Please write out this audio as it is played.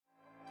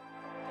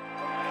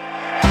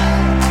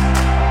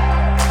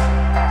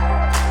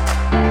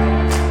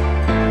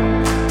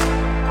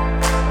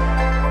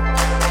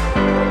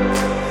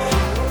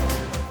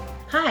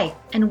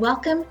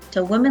welcome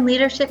to Women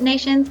Leadership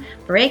Nation's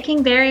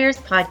Breaking Barriers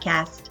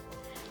podcast.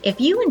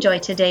 If you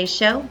enjoyed today's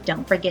show,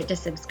 don't forget to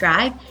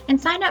subscribe and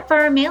sign up for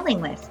our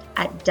mailing list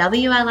at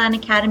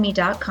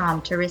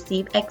WLNacademy.com to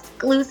receive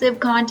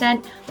exclusive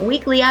content,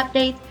 weekly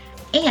updates,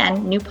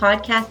 and new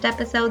podcast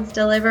episodes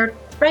delivered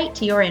right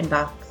to your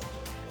inbox.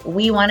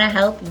 We want to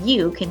help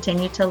you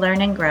continue to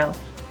learn and grow.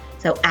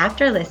 So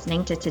after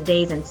listening to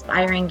today's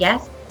inspiring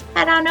guest,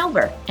 head on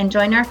over and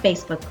join our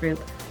Facebook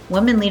group,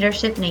 Women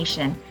Leadership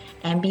Nation,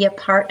 and be a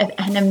part of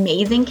an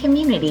amazing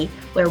community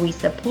where we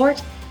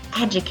support,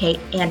 educate,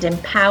 and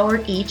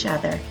empower each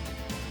other.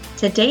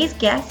 Today's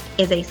guest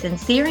is a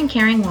sincere and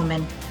caring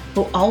woman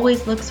who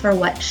always looks for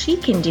what she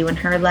can do in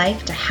her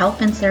life to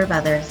help and serve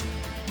others.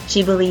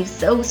 She believes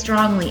so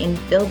strongly in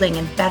building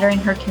and bettering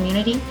her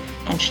community,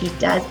 and she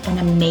does an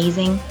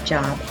amazing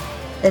job.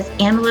 This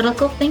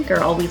analytical thinker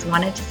always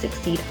wanted to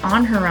succeed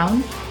on her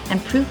own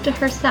and prove to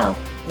herself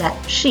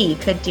that she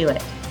could do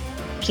it.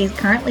 She's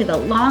currently the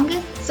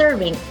longest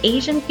serving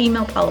Asian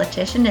female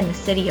politician in the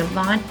city of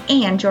Vaughan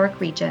and York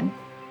Region.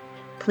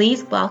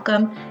 Please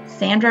welcome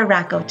Sandra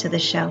Racco to the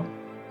show.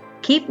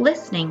 Keep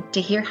listening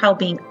to hear how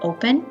being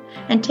open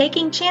and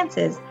taking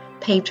chances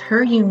paved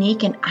her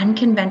unique and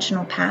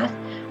unconventional path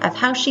of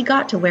how she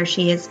got to where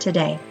she is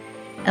today,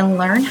 and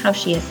learn how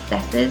she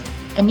assesses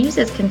and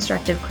uses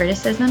constructive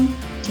criticism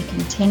to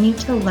continue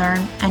to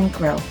learn and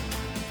grow.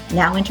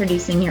 Now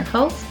introducing your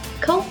host,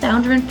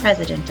 co-founder and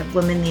president of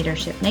Women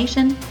Leadership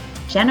Nation,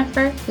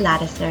 Jennifer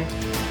Ladouceur.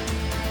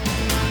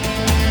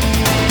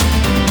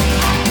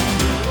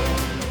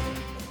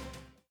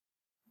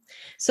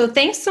 So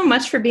thanks so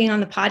much for being on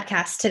the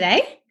podcast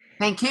today.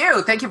 Thank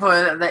you. Thank you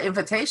for the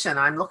invitation.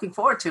 I'm looking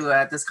forward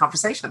to this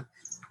conversation.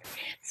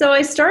 So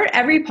I start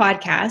every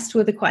podcast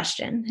with a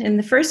question. And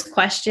the first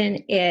question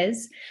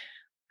is,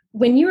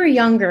 when you were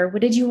younger,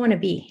 what did you want to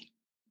be?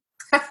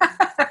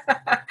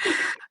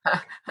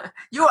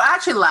 You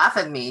actually laugh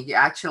at me,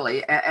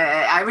 actually.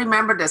 I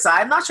remember this.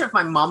 I'm not sure if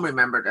my mom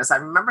remembered this. I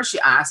remember she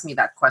asked me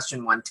that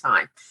question one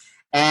time.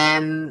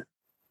 And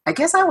I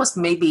guess I was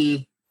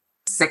maybe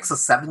 6 or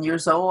 7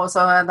 years old or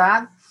something like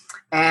that.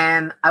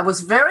 And I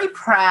was very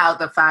proud of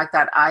the fact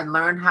that I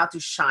learned how to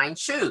shine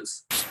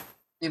shoes.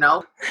 You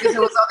know, because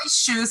there was all these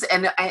shoes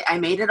and I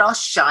made it all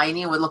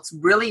shiny. It looks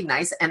really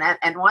nice. And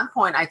at one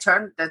point I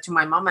turned to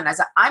my mom and I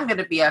said, I'm going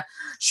to be a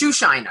shoe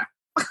shiner.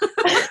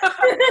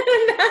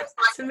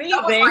 That's amazing.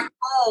 That was my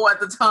goal at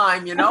the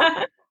time, you know.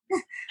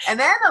 And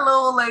then a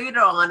little later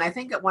on, I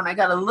think when I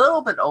got a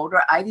little bit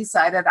older, I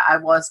decided I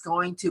was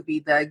going to be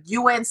the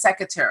UN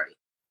secretary,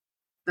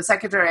 the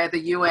secretary at the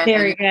UN.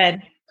 Very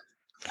good.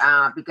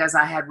 Because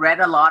I had read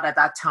a lot at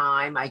that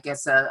time. I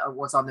guess it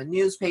was on the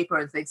newspaper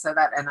and things like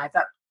that. And I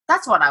thought,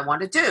 that's what I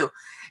want to do.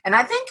 And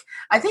I think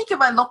if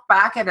I look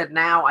back at it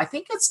now, I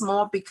think it's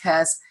more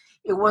because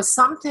it was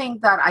something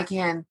that I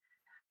can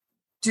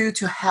do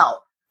to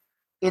help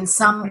in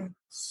some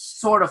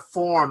sort of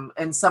form,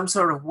 in some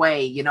sort of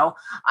way. You know,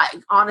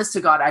 honest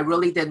to God, I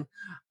really didn't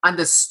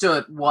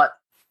understood what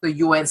the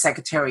UN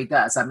secretary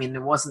does. I mean,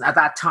 it wasn't at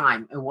that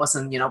time, it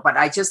wasn't, you know, but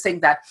I just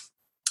think that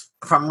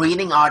from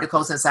reading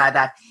articles and stuff like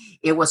that,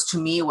 it was, to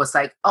me, it was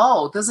like,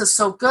 oh, this is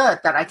so good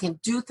that I can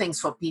do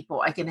things for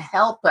people. I can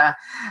help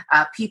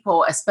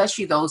people,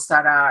 especially those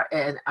that are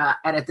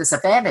at a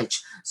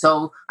disadvantage.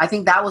 So I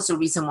think that was the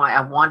reason why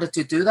I wanted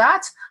to do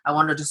that. I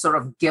wanted to sort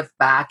of give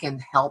back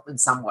and help in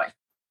some way.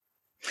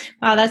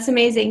 Wow, that's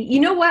amazing. You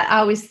know what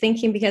I was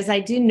thinking, because I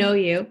do know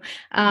you,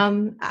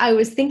 I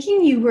was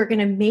thinking you were going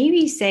to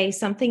maybe say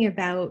something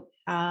about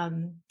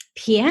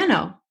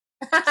piano.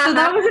 So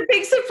that was a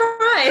big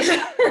surprise.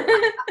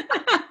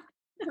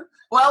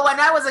 Well, when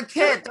I was a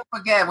kid, don't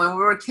forget, when we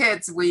were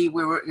kids,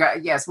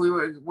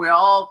 we're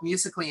all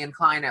musically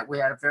inclined. We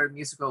had a very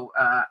musical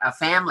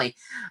family,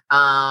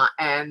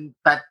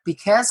 but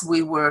because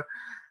we were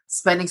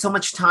spending so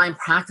much time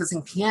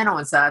practicing piano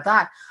and stuff like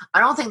that, I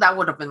don't think that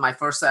would have been my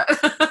first set.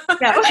 Would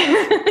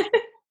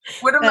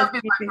have not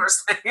been my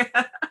first thing.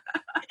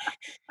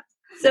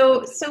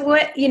 So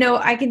what, you know,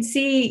 I can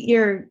see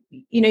you're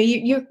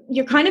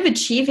kind of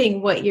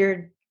achieving what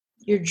your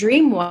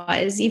dream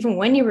was even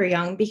when you were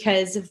young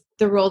because of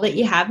the role that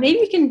you have. Maybe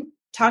you can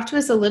talk to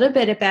us a little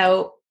bit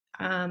about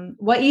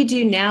what you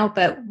do now,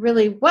 but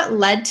really what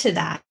led to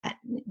that,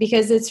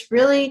 because it's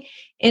really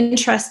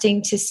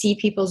interesting to see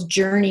people's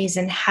journeys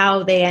and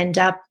how they end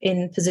up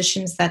in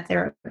positions that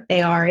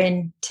they are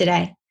in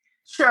today.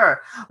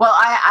 Sure. Well,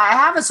 I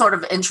have a sort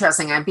of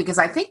interesting, because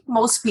I think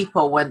most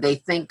people, when they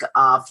think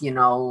of, you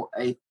know,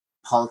 a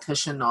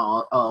politician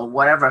or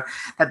whatever,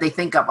 that they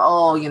think of,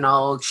 oh, you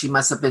know, she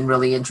must have been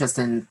really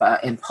interested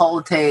in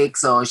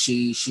politics, or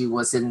she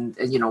was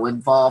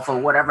involved or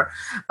whatever.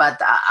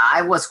 But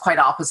I was quite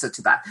opposite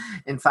to that.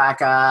 In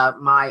fact,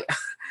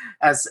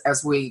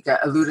 as we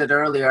alluded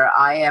earlier,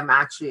 I am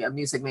actually a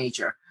music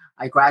major.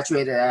 I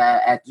graduated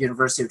at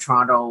University of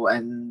Toronto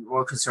and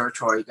Royal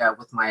Conservatory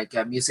with my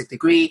music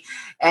degree,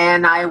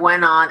 and I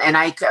went on. And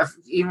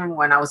even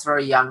when I was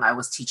very young, I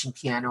was teaching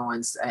piano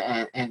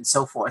and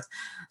so forth.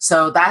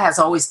 So that has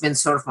always been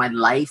sort of my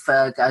life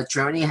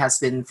journey. Has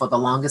been for the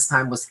longest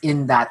time was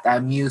in that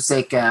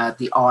music,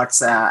 the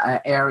arts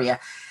area.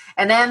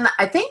 And then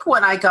I think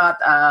when I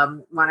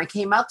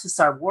came out to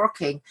start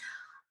working,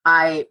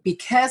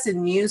 because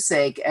in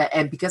music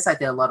and because I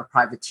did a lot of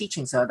private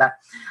teaching, so that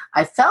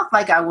I felt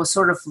like I was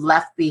sort of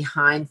left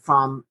behind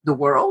from the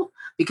world,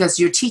 because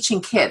you're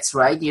teaching kids,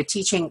 right? You're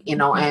teaching,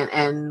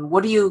 and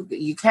what do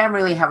you can't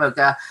really have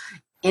a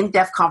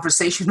in-depth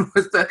conversation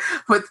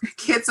with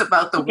kids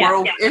about the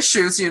world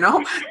issues.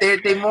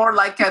 They more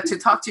like to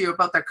talk to you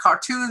about their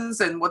cartoons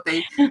and what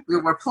we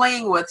were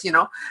playing with.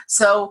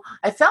 So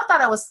I felt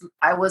that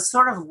I was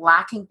sort of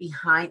lacking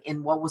behind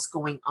in what was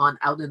going on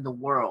out in the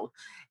world.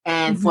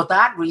 And for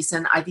that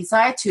reason, I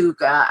decided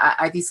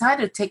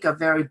to take a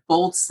very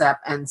bold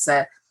step and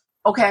said,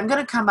 okay, I'm going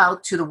to come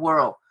out to the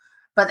world.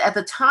 But at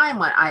the time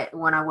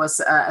when I was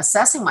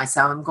assessing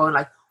myself, I'm going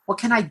like, what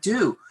can I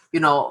do?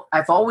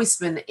 I've always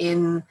been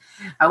in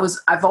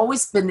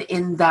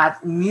that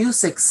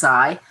music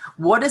side.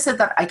 What is it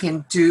that I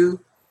can do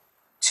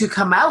to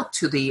come out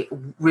to the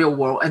real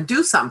world and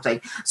do something?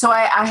 So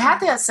I had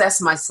to assess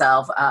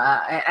myself.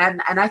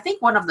 And I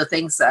think one of the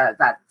things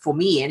that for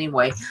me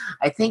anyway,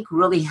 I think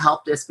really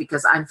helped is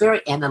because I'm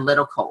very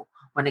analytical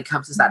when it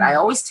comes to that. I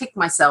always take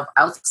myself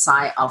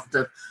outside of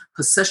the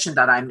position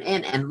that I'm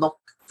in and look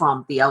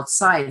from the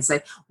outside and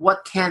say,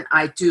 what can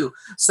I do?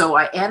 So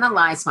I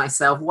analyze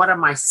myself. What are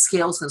my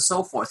skills and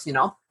so forth,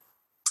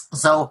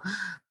 So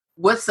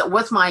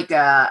with my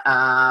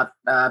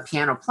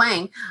piano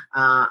playing,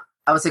 I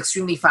was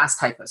extremely fast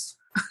typist.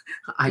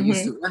 I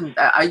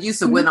used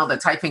to win all the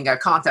typing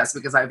contests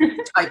because I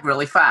type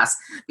really fast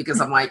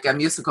because of my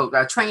musical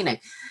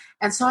training.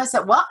 And so I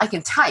said, well, I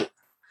can type.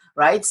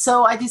 Right.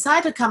 So I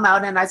decided to come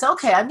out and I said,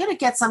 okay, I'm going to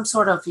get some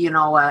sort of,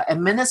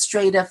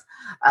 administrative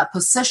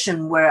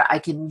position where I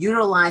can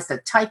utilize the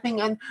typing.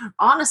 And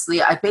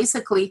honestly, I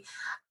basically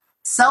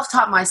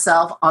self-taught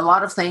myself a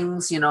lot of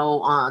things,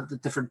 the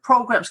different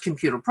programs,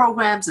 computer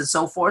programs and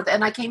so forth.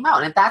 And I came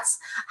out, and that's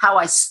how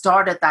I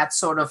started that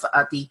sort of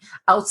the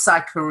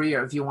outside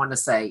career, if you want to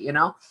say,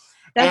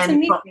 That's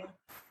amazing.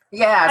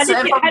 Yeah.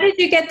 How did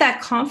you get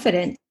that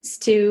confidence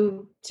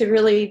to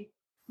really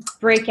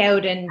break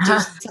out and do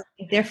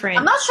something different?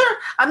 I'm not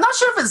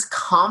sure if it's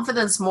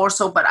confidence more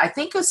so, but I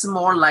think it's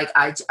more like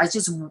I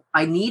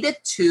needed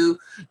to,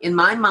 in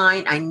my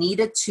mind, I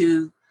needed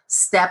to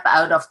step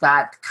out of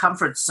that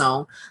comfort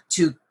zone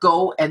to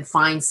go and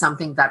find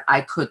something that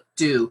I could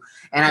do.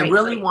 And I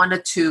really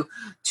wanted to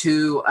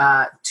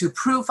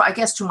prove, I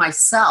guess, to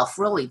myself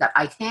really that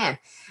I can.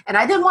 And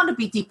I didn't want to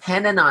be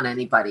dependent on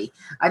anybody.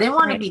 I didn't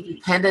want to be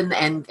dependent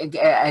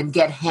and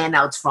get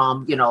handouts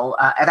from,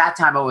 at that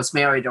time I was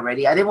married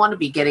already. I didn't want to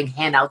be getting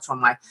handouts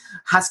from my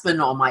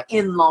husband or my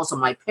in-laws or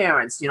my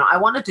parents. I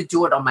wanted to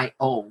do it on my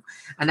own.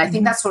 And I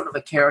think that's sort of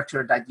a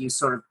character that you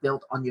sort of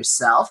build on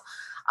yourself.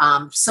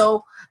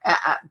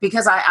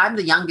 Because I'm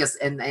the youngest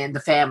in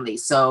the family,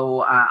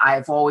 so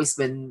I've always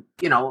been,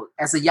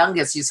 as the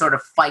youngest, you sort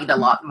of fight a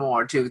lot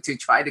more to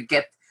try to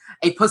get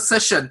a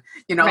position,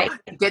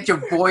 get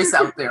your voice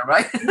out there,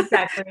 right?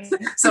 Exactly.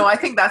 So I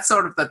think that's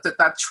sort of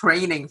that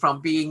training from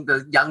being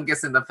the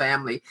youngest in the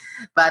family.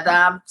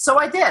 But so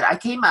I did. I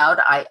came out.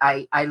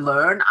 I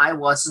learned. I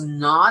was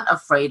not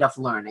afraid of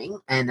learning,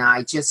 and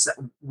I just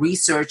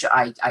research.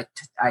 I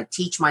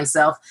teach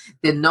myself.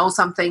 Didn't know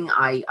something,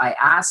 I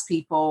ask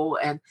people,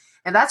 and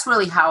that's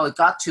really how it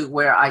got to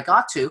where I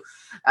got to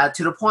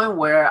the point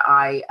where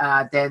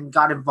I then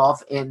got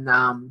involved in.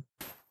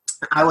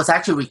 I was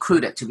actually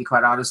recruited, to be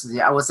quite honest with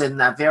you. I was in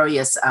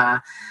various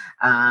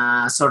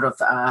sort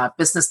of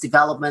business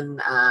development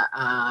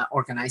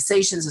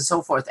organizations and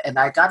so forth, and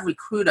I got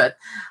recruited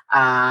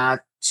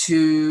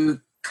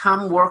to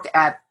come work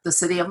at the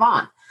city of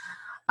Vaughan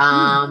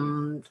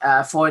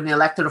for an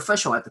elected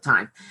official at the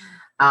time.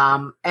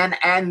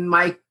 And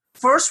my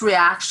first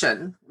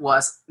reaction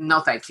was, no,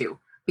 thank you.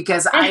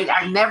 Because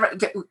I've never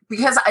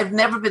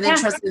been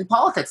interested in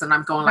politics, and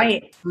I'm going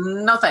like,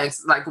 no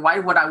thanks. Like, why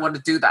would I want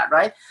to do that,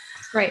 right?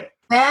 Right.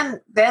 Then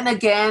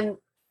again,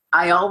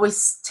 I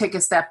always take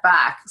a step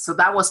back. So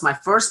that was my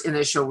first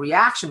initial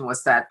reaction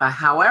was that. But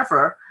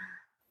however,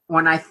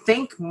 when I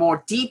think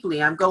more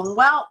deeply, I'm going,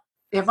 well,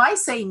 if I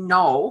say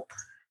no,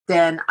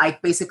 then I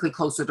basically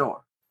close the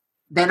door.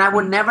 Then I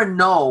would never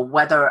know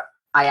whether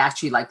I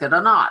actually liked it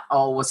or not,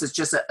 or was it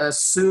just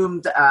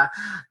assumed?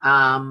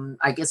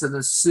 I guess an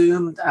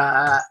assumed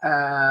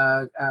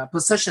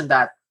position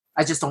that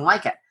I just don't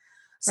like it.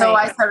 So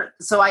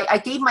I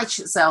gave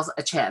myself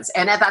a chance,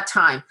 and at that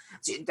time,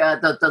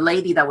 the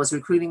lady that was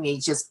recruiting me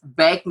just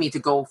begged me to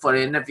go for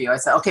an interview. I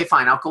said, okay,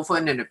 fine, I'll go for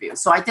an interview.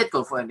 So I did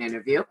go for an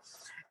interview,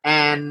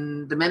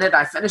 and the minute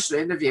I finished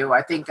the interview,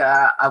 I think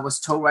I was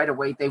told right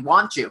away, they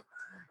want you.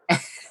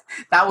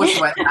 That was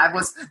when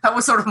that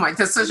was sort of my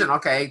decision.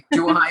 Okay,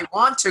 do I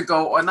want to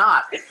go or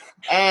not?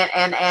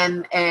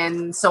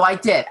 And so I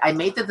did. I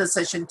made the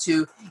decision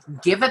to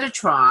give it a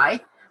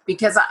try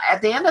because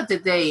at the end of the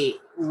day,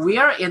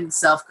 we're in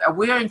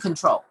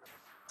control,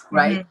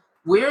 right?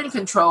 We're in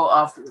control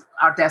of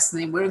our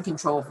destiny. We're in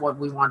control of what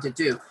we want to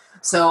do.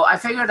 So I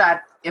figured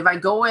that if I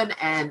go in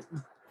and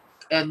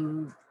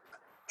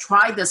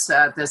try this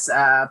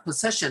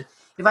position,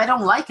 if I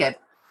don't like it,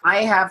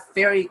 I have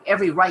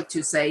every right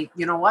to say,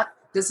 you know what,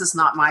 this is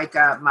not my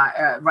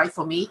right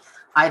for me.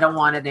 I don't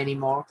want it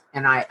anymore,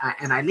 and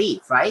I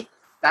leave. Right?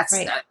 That's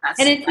right. That's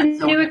and it's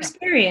that's a new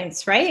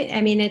experience, right?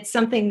 I mean, it's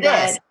something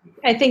that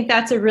I think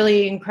that's a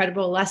really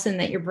incredible lesson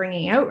that you're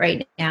bringing out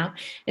right now,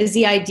 is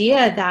the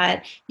idea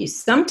that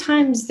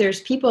sometimes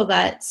there's people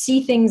that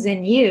see things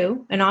in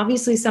you, and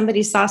obviously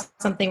somebody saw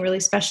something really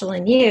special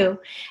in you,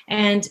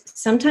 and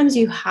sometimes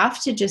you have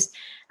to just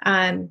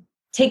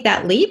take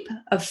that leap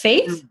of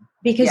faith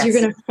because you're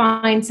going to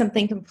find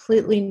something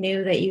completely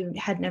new that you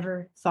had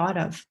never thought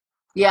of.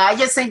 Yeah, I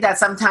just think that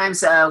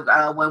sometimes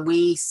when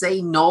we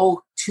say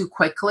no too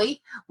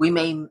quickly, we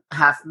may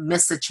have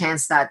missed a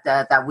chance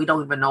that we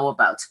don't even know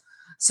about.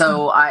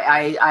 So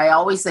I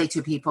always say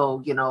to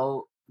people,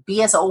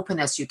 be as open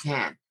as you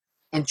can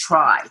and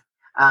try.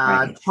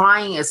 Right.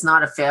 Trying is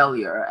not a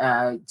failure.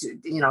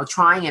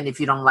 Trying, and if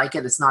you don't like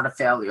it, it's not a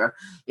failure.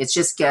 It's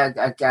just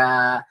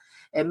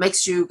it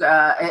makes you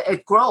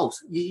it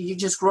grows. You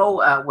just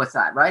grow with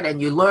that, right?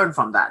 And you learn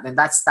from that, and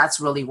that's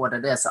really what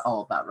it is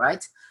all about,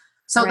 right?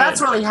 So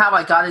that's really how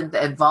I got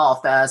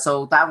involved.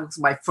 So that was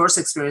my first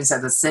experience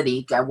at the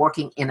city,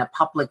 working in a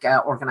public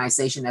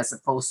organization as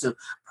opposed to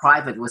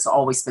private, was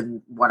always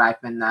been what I've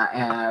been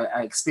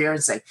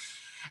experiencing.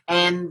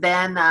 And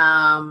then,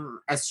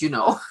 as you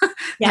know,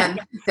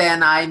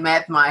 then I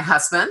met my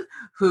husband,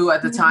 who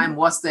at the time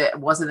was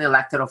an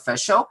elected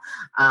official.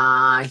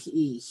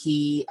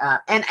 He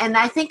and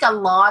I think a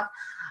lot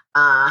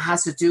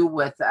has to do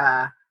with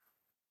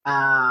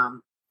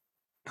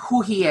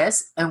who he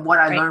is and what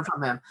I learned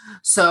from him.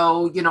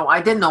 So,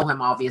 I didn't know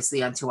him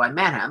obviously until I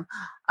met him.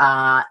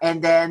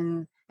 And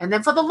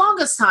then for the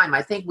longest time,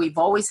 I think we've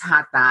always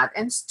had that.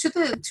 And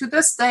to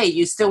this day,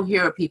 you still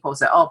hear people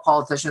say, oh,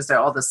 politicians, they're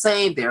all the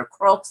same. They're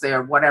crooks,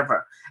 they're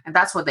whatever. And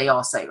that's what they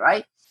all say,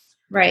 right?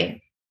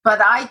 Right.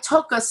 But I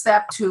took a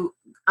step to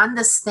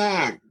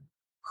understand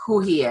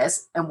who he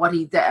is and what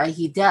he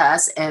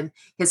does, and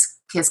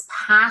his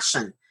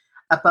passion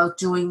about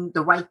doing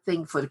the right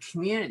thing for the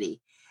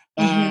community.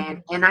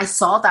 And I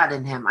saw that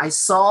in him. I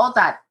saw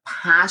that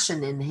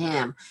passion in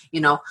him,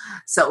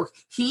 So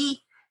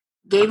he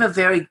gave a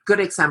very good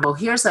example.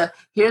 Here's a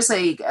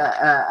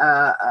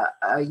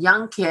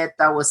young kid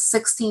that was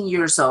 16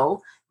 years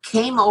old,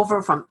 came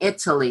over from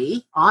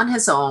Italy on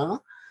his own,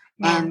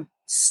 and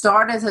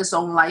started his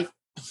own life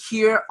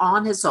here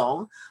on his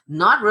own,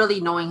 not really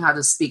knowing how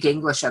to speak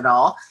English at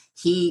all.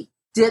 He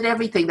did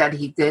everything that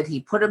he did.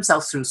 He put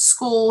himself through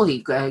school.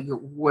 He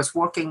was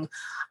working,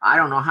 I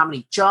don't know how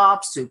many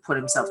jobs to put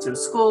himself through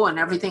school and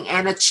everything,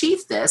 and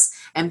achieved this,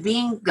 and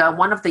being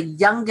one of the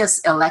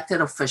youngest elected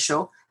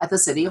official at the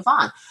city of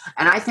Vaughan.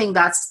 And I think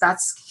that's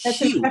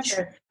huge.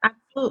 Impressive.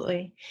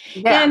 Absolutely.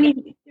 Yeah, I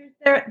mean,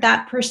 there's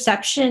that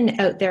perception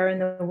out there in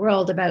the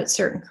world about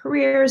certain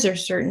careers or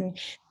certain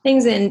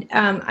things. And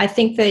I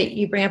think that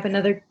you bring up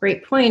another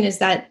great point, is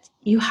that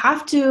you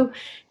have to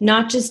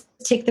not just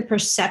take the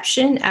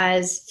perception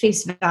as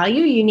face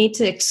value. You need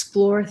to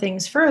explore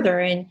things further.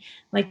 And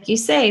like you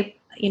say,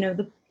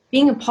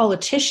 being a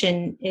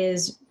politician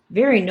is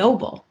very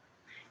noble,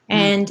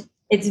 and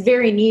it's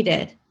very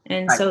needed.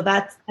 And so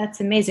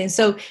that's amazing.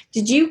 So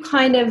did you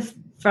kind of,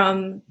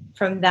 from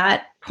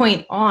that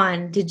point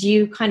on, did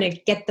you kind of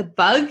get the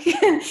bug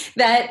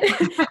that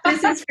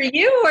this is for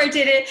you, or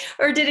did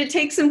it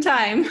take some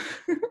time?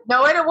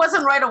 No, it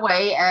wasn't right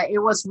away. It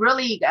was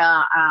really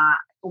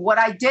what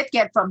I did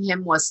get from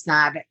him was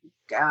that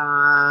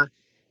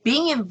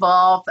being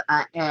involved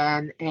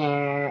in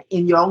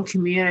your own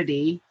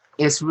community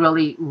is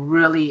really,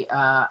 really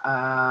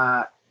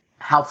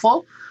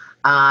helpful.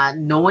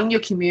 Knowing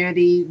your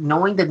community,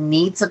 knowing the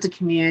needs of the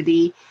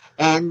community,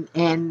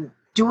 and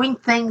doing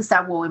things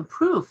that will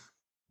improve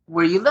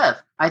where you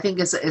live, I think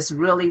is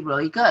really,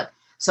 really good.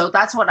 So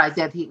that's what I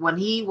did. When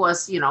he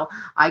was,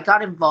 I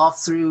got involved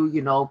through,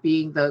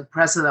 being the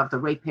president of the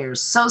Ratepayers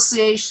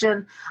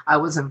Association. I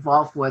was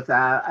involved with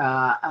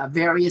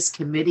various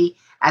committee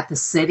at the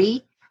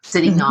city,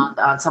 sitting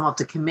on some of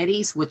the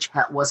committees, which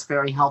was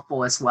very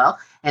helpful as well,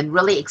 and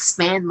really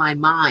expand my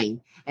mind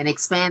and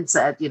expands,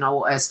 as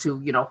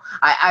to,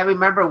 I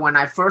remember when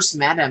I first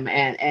met him,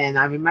 and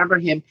I remember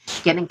him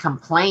getting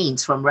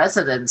complaints from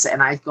residents,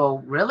 and I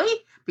go,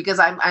 really? Because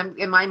I'm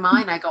in my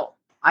mind, I go,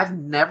 I've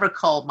never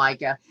called my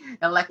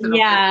elected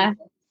official.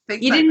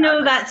 You didn't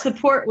know that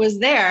support was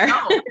there.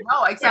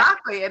 No,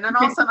 exactly. And then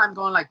all of a sudden I'm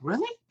going like,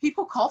 really?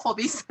 People call for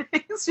these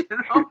things,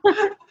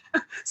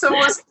 So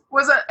it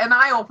was an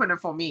eye opener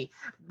for me.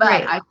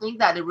 But I think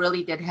that it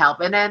really did help.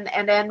 And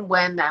then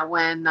when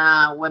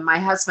my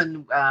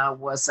husband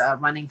was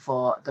running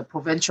for the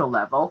provincial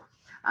level,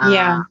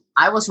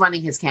 I was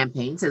running his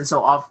campaigns, and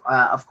so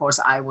of course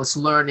I was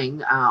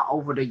learning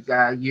over the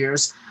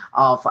years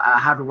of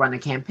how to run a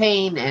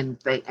campaign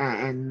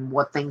and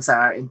what things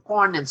are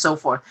important and so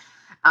forth.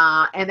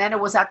 And then it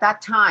was at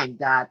that time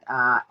that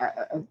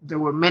there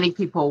were many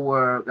people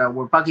were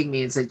bugging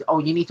me and said, "Oh,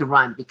 you need to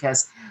run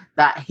because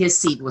that his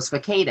seat was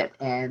vacated,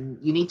 and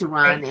you need to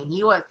run." Right.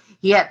 And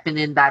he had been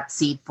in that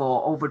seat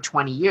for over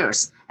 20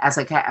 years as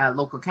a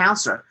local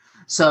councillor.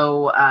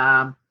 So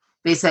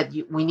they said,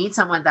 "We need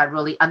someone that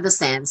really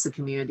understands the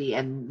community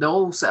and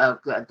knows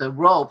the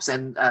ropes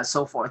and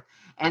so forth."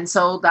 And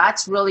so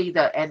that's really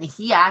and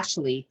he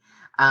actually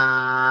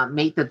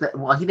made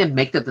he didn't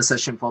make the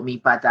decision for me,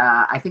 but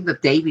I think the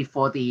day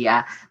before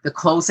the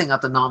closing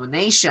of the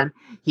nomination,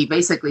 he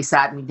basically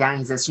sat me down.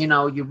 He says,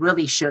 "You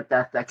really should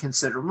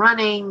consider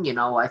running.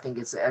 I think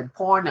it's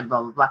important," and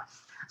blah blah blah.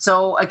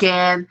 So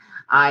again,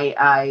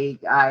 I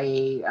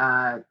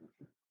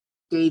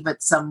gave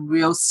it some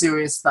real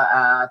serious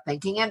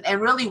thinking,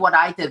 and really what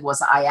I did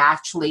was I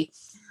actually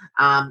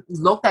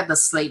looked at the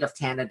slate of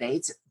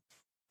candidates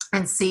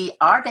and see,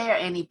 are there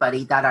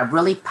anybody that are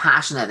really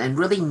passionate and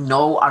really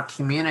know our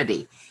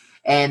community?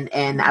 And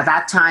at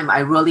that time, I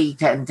really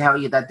can tell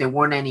you that there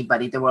weren't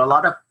anybody. There were a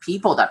lot of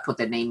people that put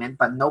their name in,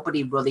 but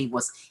nobody really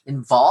was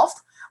involved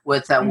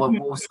with what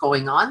was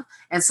going on.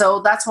 And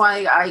so that's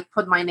why I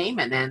put my name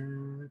in,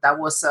 and that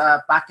was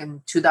back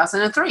in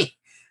 2003.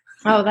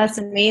 Oh, that's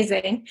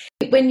amazing.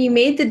 When you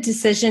made the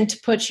decision to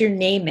put your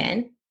name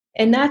in,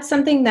 and that's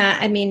something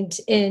that,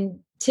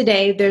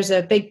 today, there's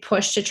a big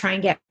push to try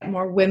and get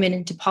more women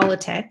into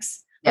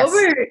politics. Yes.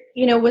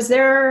 Was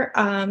there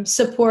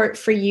support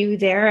for you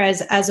there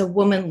as a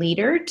woman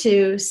leader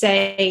to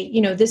say,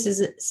 this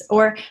is,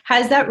 or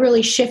has that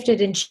really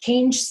shifted and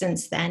changed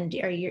since then?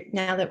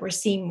 Now that we're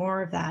seeing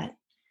more of that?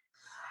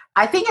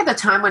 I think at the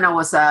time when I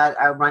was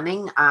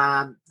running,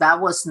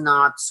 that was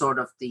not sort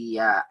of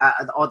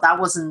or that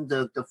wasn't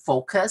the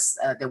focus.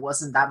 There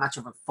wasn't that much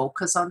of a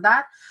focus on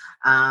that.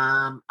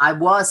 I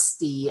was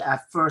the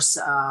first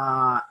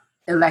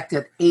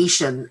elected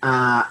Asian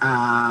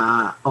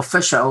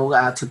official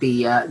to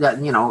be,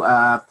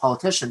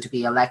 politician to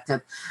be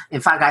elected. In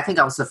fact, I think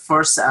I was the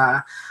first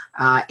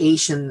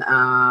Asian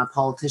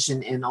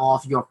politician in all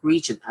of York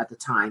Region at the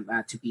time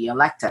to be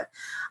elected.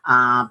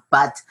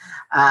 But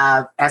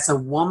as a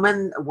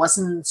woman, it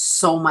wasn't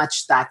so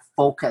much that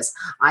focus.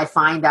 I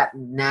find that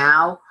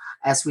now,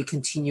 as we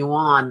continue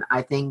on,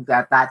 I think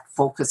that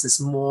focus is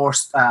more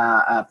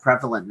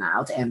prevalent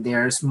now, and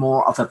there's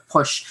more of a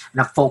push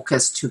and a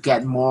focus to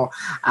get more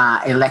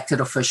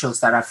elected officials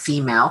that are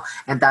female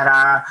and that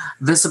are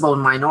visible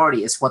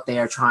minority is what they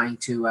are trying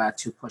to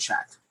push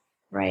at.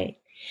 Right.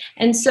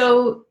 And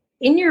so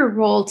in your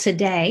role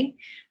today,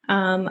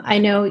 I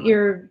know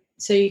you've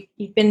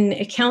been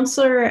a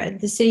counselor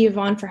at the City of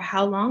Vaughan for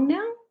how long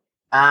now?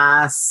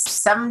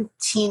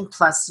 17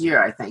 plus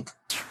year, I think.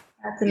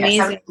 That's amazing.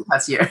 Yeah, 17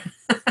 plus year.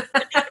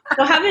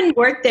 So having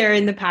worked there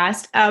in the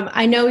past,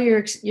 I know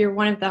you're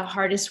one of the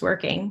hardest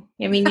working.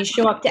 You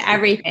show up to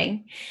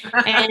everything,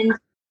 and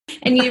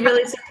you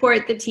really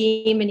support the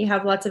team, and you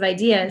have lots of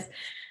ideas.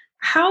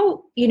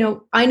 How,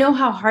 I know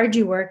how hard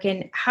you work,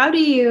 and how do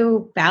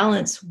you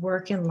balance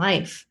work and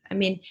life?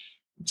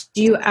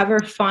 Do you ever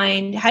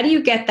how do you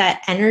get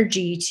that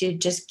energy to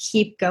just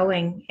keep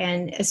going?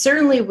 And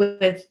certainly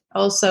with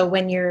also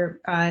when you're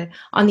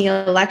on the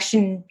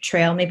election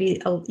trail, maybe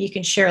you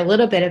can share a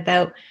little bit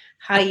about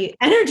how you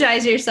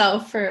energize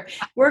yourself for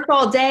work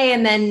all day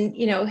and then,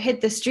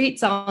 hit the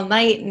streets all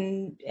night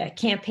and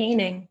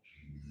campaigning.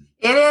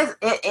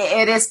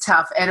 It is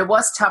tough, and it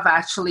was tough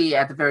actually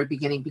at the very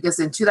beginning because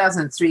in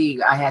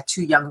 2003 I had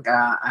two young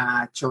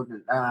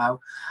children.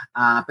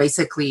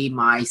 Basically,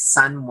 my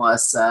son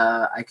was,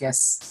 I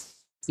guess,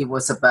 he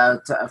was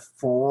about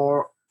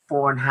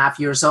 4.5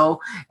 years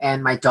old,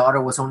 and my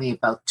daughter was only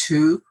about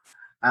 2,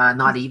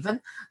 not even.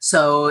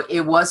 So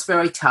it was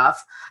very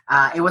tough.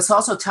 It was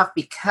also tough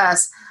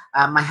because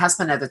my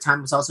husband at the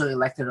time was also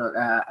elected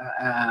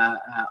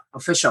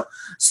official.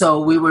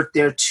 So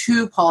there were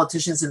 2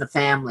 politicians in the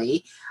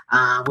family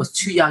with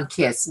 2 young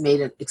kids,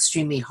 made it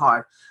extremely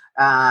hard.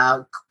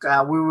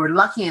 We were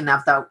lucky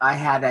enough that I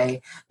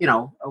had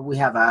we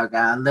have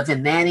a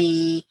live-in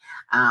nanny.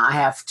 I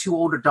have 2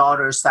 older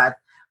daughters that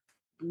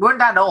weren't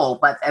that old,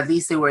 but at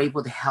least they were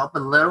able to help a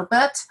little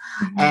bit.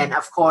 Mm-hmm. And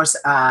of course,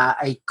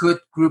 a good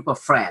group of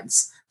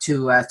friends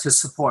to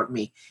support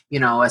me,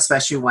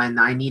 especially when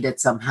I needed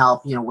some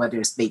help, whether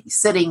it's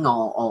babysitting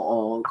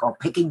or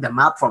picking them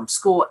up from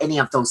school, any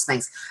of those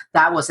things.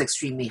 That was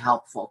extremely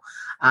helpful.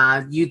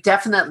 You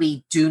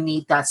definitely do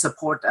need that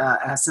support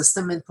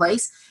system in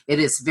place. It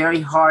is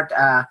very hard,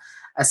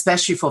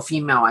 especially for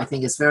female, I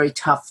think it's very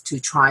tough to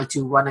try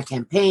to run a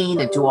campaign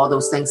and do all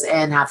those things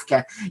and have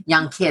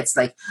young kids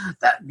like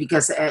that,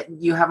 because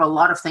you have a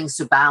lot of things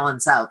to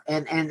balance out,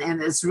 and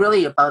it's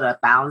really about a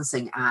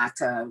balancing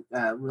act,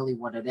 really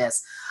what it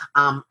is.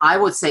 I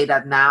would say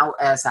that now,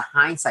 as a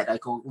hindsight, I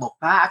go look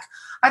back,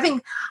 I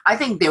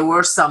think there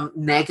were some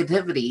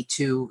negativity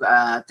to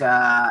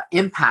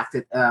impact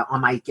it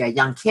on my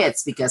young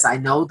kids, because I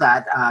know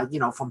that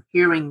from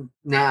hearing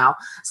now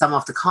some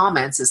of the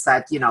comments is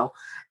that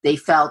they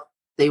felt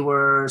they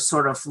were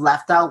sort of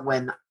left out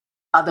when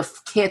other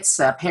kids'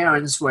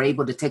 parents were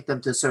able to take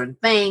them to certain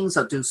things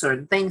or do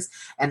certain things,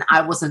 and I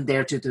wasn't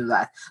there to do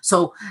that.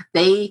 So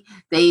they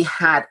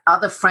had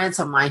other friends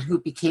of mine who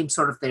became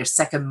sort of their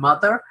second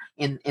mother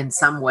in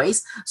some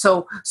ways.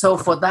 So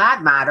for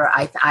that matter,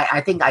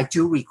 I think I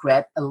do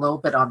regret a little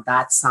bit on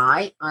that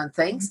side on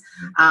things,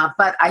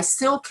 but I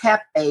still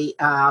kept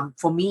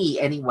for me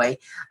anyway,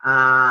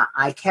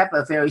 I kept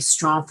a very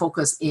strong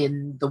focus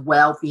in the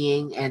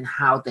well-being and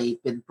how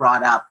they've been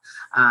brought up.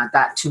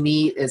 That to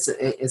me is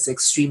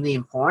extremely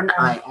important.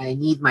 I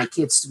need my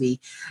kids to be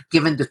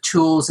given the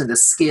tools and the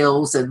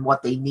skills and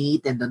what they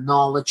need and the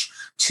knowledge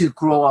to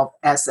grow up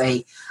as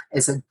a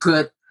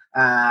good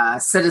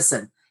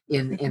citizen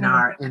in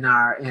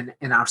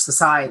our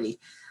society.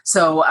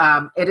 So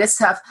it is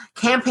tough.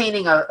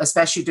 Campaigning,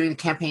 especially during the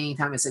campaigning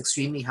time, is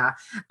extremely hard.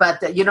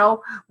 But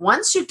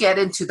once you get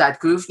into that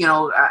groove,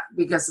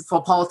 because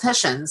for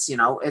politicians,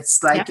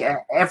 it's like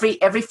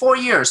every 4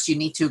 years you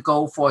need to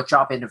go for a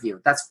job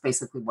interview. That's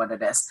basically what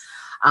it is.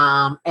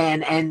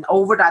 And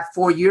over that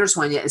 4 years,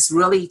 when it's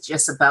really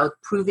just about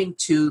proving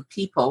to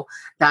people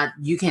that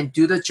you can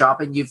do the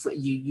job, and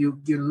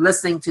you're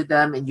listening to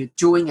them and you're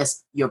doing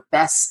your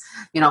best.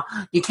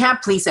 You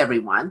can't please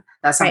everyone.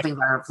 That's something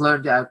that I've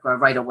learned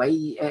right away.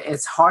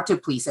 It's hard to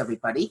please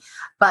everybody,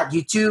 but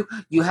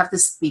you have to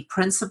be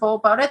principled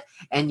about it,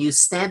 and you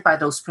stand by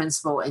those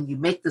principles and you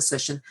make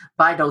decision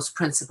by those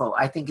principles.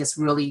 I think it's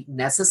really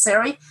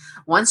necessary.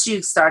 Once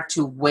you start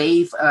to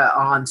wave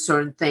on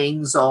certain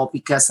things, or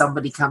because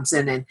somebody comes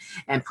in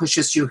and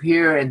pushes you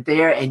here and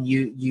there, and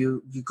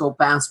you go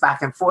bounce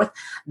back and forth,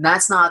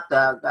 that's not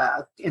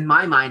in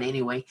my mind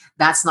anyway,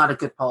 that's not a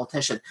good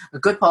politician. A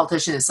good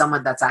politician is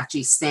someone that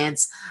actually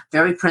stands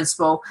very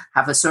principled,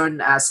 have certain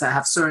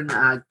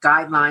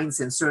guidelines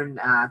and certain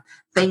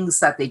things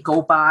that they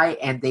go by,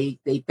 and they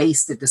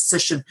base the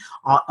decision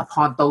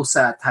upon those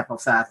type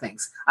of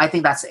things. I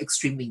think that's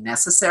extremely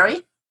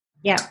necessary.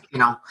 Yeah.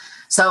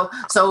 So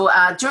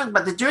during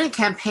the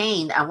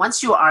campaign,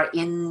 once you are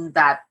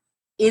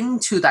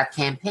into that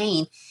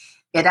campaign,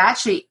 it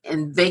actually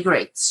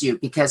invigorates you,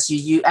 because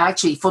you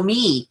actually, for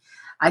me,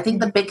 I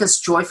think the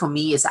biggest joy for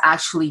me is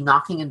actually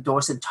knocking on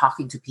doors and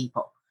talking to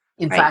people.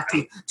 In fact,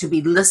 to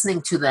be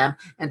listening to them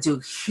and to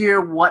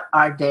hear what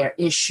are their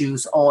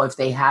issues, or if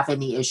they have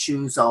any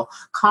issues or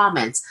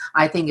comments,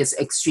 I think is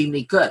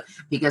extremely good,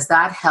 because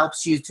that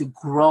helps you to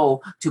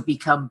grow, to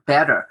become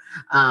better.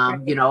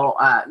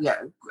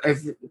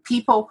 If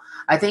people,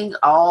 I think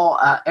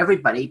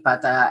everybody,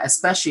 but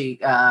especially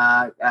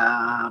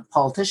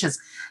politicians,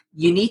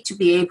 you need to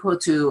be able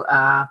to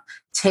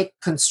take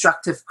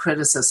constructive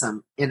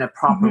criticism in a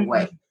proper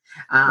way.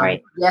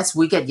 Yes,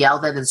 we get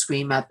yelled at and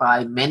screamed at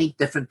by many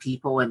different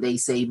people, and they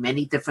say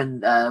many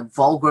different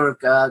vulgar,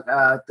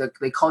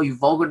 they call you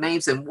vulgar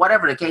names, and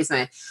whatever the case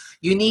may be.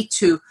 You need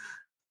to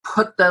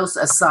put those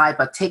aside,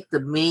 but take the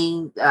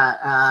main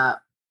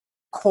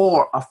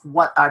core of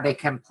what are they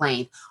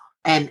complaint,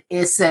 and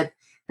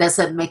does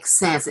it make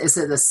sense? Is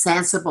it a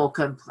sensible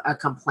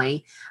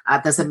complaint?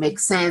 Does it make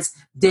sense?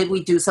 Did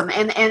we do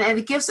something? And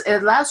it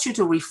allows you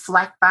to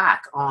reflect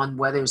back on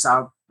whether it's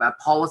our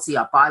policy,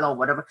 our bylaw,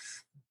 whatever.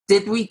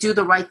 Did we do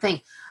the right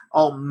thing?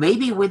 Or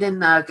maybe we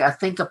didn't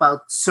think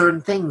about certain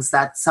things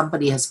that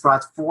somebody has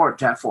brought forward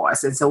for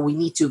us, and so we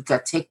need to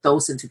take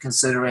those into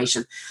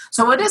consideration.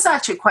 So it is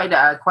actually quite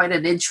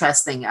an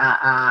interesting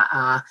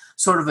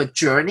sort of a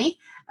journey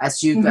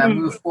as you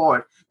move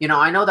forward.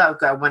 I know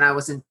that when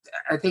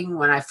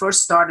I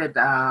first started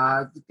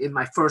in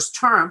my first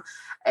term,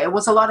 it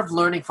was a lot of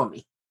learning for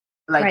me,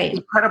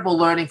 incredible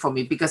learning for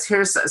me, because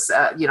here's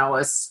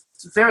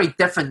it's very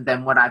different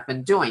than what I've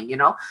been doing.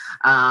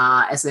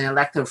 As an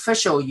elected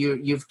official, you're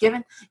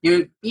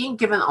being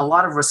given a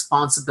lot of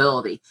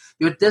responsibility.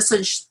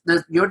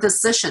 Your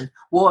decision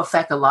will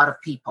affect a lot of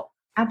people.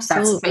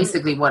 Absolutely. That's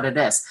basically what it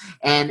is.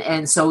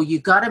 And so you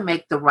got to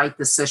make the right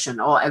decision,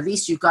 or at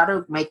least you got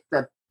to make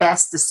the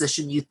best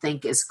decision you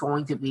think is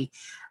going to be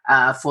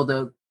for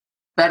the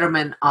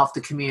betterment of the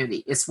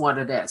community. It's what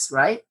it is,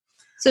 right?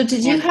 So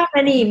did you have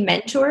any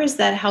mentors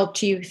that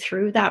helped you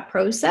through that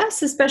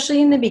process,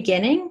 especially in the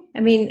beginning? I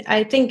mean,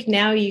 I think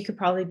now you could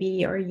probably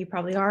be, or you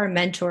probably are, a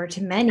mentor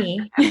to many.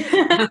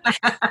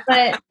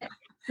 But,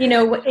 in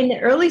the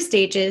early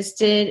stages,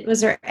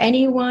 was there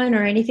anyone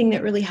or anything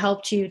that really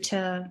helped you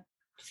to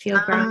feel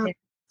grounded?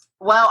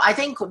 Well, I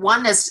think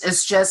one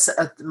is just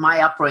my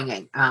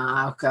upbringing.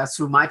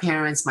 Through my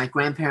parents, my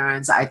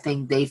grandparents, I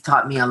think they've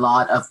taught me a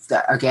lot of,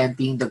 again,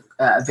 being the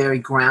very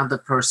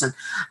grounded person,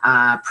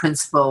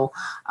 principle,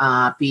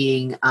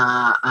 being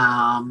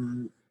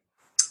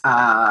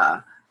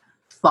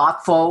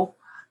thoughtful,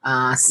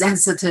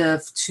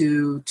 sensitive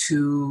to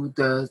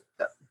the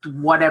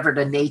whatever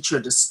the nature,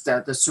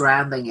 the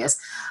surrounding is.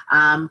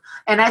 And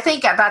I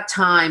think at that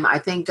time, I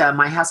think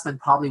my husband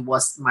probably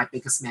was my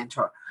biggest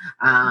mentor.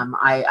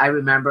 I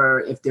remember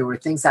if there were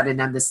things I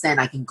didn't understand,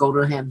 I can go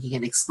to him. He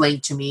can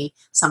explain to me.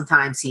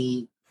 Sometimes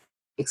he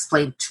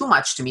explained too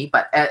much to me,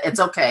 but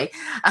it's okay.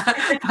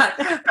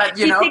 but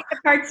you take the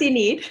parts you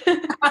need.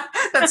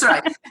 That's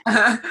right.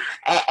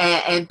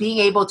 And being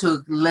able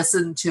to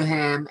listen to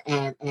him,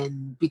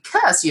 and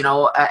because,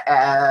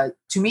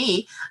 to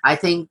me, I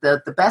think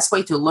the best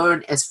way to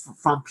learn is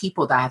from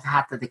people that have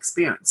had that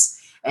experience.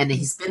 And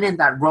he's been in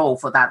that role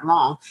for that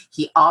long.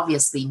 He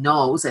obviously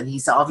knows, and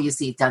he's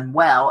obviously done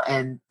well.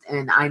 And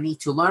I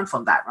need to learn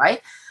from that,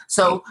 right?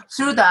 So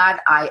through that,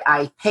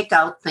 I pick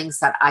out things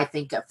that I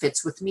think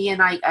fits with me,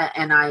 and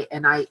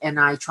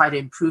I try to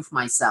improve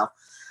myself.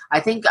 I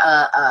think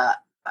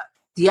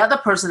the other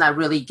person that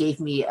really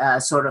gave me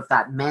sort of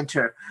that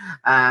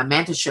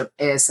mentorship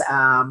is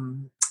a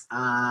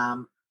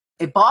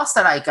boss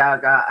that I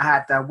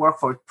had worked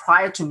for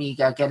prior to me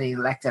getting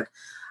elected.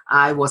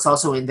 I was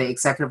also in the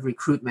executive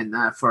recruitment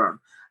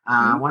firm,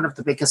 one of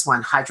the biggest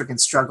one, Heidrick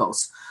and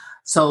Struggles.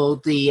 So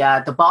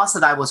the boss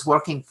that I was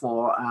working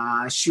for,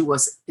 she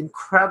was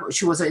incredible.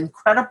 She was an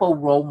incredible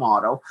role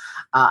model,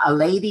 a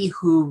lady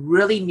who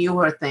really knew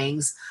her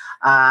things,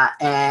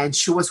 and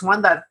she was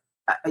one that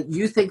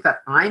you think that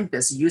I'm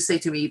busy. You say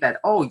to me that,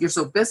 oh, you're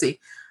so busy.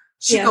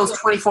 She goes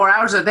 24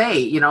 hours a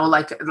day,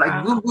 like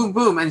wow. Boom, boom,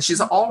 boom, and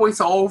she's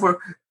always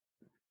over.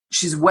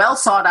 She's well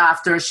sought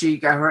after.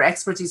 Her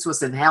expertise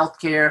was in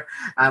healthcare,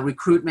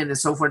 recruitment, and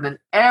so forth. And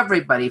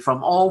everybody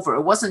from all over,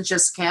 it wasn't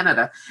just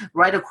Canada,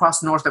 right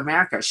across North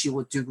America, she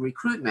would do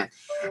recruitment.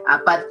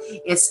 But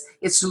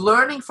it's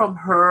learning from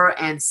her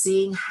and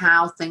seeing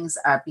how things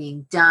are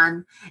being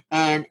done.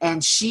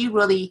 And she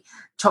really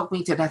took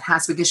me to that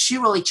task because she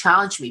really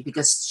challenged me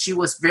because she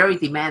was very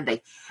demanding.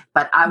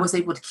 But I was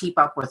able to keep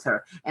up with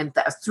her. And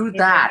through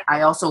that,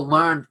 I also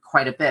learned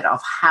quite a bit of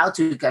how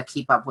to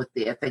keep up with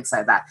the things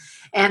like that.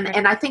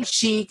 And I think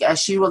she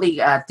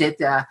really did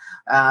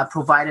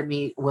provided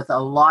me with a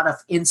lot of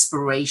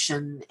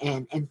inspiration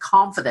and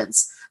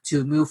confidence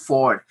to move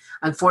forward.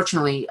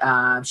 Unfortunately,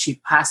 she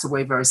passed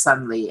away very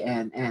suddenly,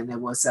 and it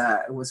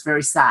was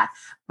very sad.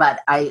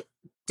 But I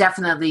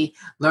definitely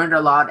learned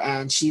a lot,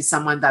 and she's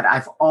someone that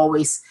I've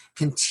always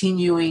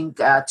continuing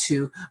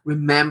to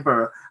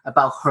remember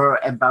about her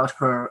and about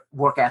her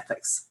work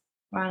ethics.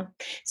 Wow.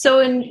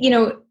 So,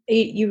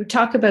 you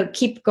talk about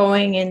keep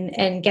going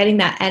and getting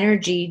that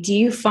energy. Do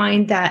you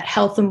find that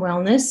health and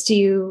wellness, do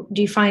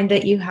you find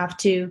that you have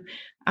to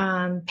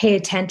pay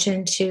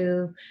attention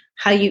to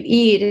how you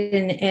eat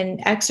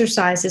and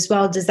exercise as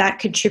well? Does that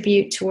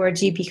contribute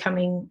towards you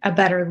becoming a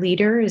better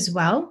leader as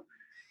well?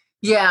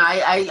 Yeah,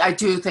 I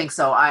do think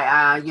so.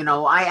 I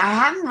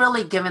hadn't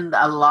really given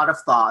a lot of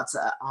thoughts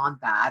on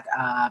that,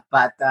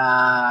 but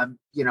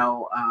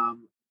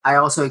I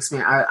also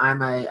experienced.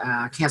 I'm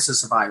a cancer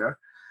survivor,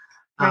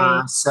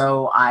 right.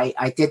 So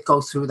I did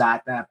go through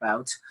that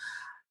bout,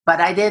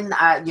 but I didn't.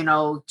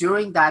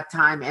 During that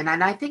time, and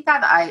I think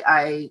that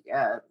I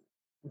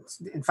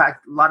in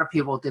fact, a lot of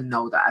people didn't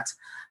know that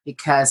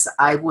because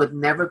I would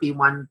never be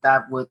one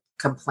that would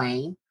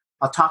complain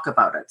or talk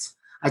about it.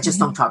 I just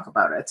don't talk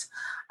about it.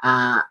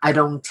 I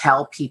don't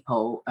tell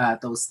people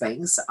those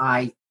things.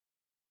 I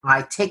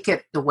take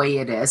it the way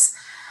it is.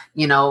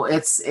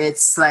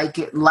 It's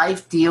like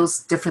life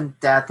deals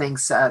different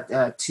things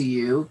to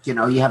you.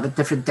 You have a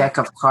different deck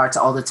of cards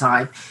all the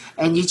time,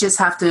 and you just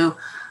have to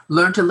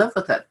learn to live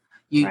with it.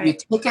 You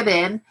take it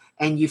in,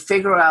 and you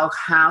figure out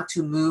how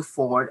to move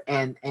forward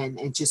and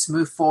just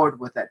move forward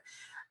with it.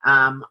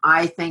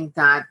 I think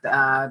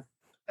that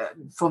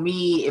for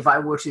me, if I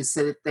were to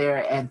sit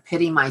there and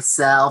pity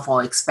myself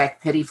or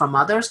expect pity from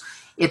others,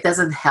 it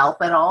doesn't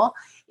help at all.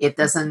 It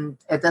doesn't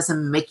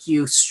make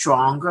you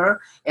stronger.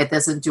 It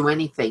doesn't do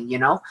anything,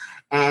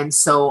 And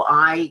so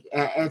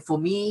and for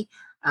me,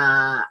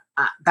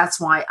 that's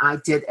why I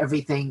did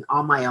everything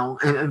on my own.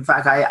 And in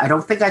fact, I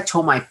don't think I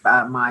told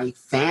my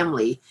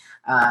family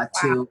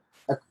to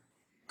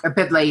a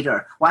bit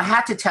later. Well, I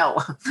had to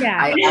tell. Yeah.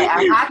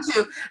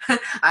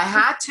 I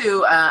had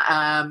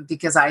to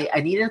because I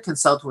needed to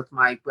consult with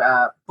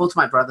both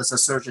my brothers are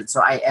surgeons.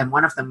 So and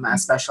one of them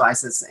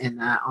specializes in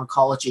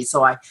oncology.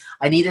 So I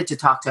needed to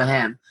talk to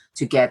him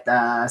to get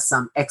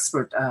some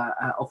expert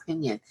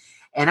opinion.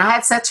 And I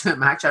had said to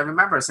him, actually, I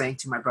remember saying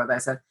to my brother, I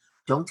said,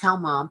 don't tell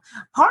mom.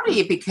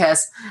 Partly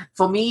because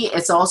for me,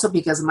 it's also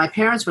because my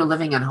parents were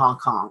living in Hong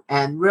Kong.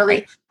 And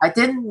really, I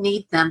didn't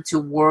need them to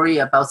worry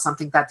about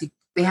something that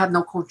they had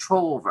no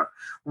control over.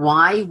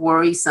 Why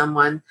worry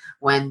someone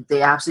when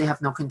they absolutely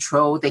have no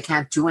control? They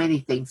can't do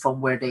anything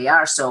from where they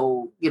are.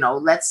 So,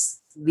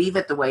 let's leave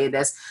it the way it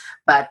is.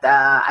 But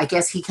I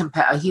guess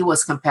he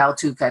was compelled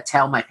to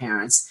tell my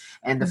parents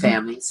and the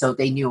family, so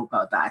they knew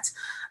about that.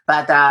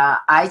 But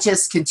I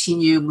just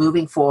continue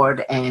moving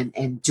forward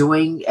and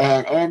doing,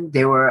 and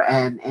there were,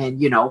 and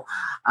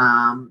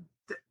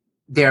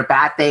there are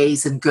bad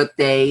days and good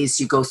days.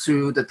 You go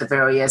through the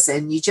various,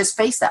 and you just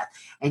face that,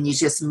 and you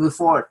just move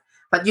forward.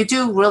 But you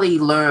do really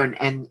learn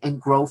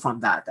and grow from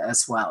that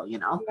as well,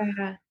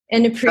 Yeah,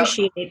 and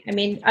appreciate. I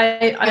mean,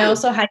 I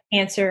also had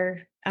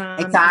cancer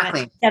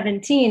exactly. at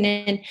 17,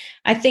 and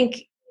I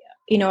think,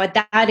 at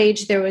that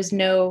age there was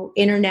no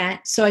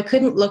internet, so I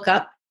couldn't look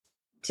up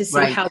to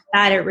see how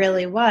bad it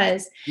really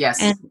was.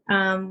 Yes.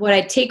 And what I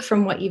take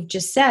from what you've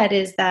just said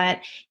is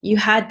that you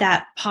had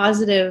that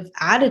positive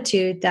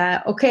attitude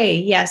that, okay,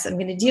 yes, I'm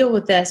going to deal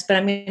with this, but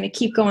I'm going to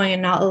keep going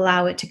and not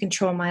allow it to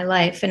control my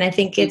life. And I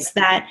think it's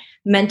that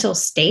mental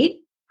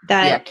state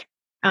that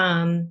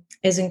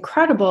is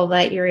incredible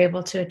that you're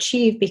able to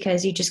achieve,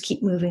 because you just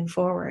keep moving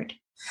forward.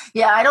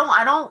 Yeah, I don't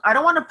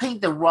want to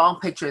paint the wrong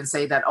picture and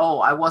say that, oh,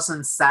 I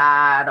wasn't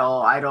sad,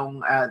 or I don't,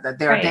 that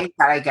there are days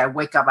that I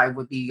wake up, I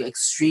would be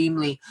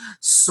extremely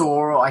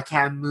sore, or I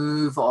can't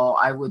move, or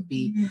I would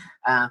be,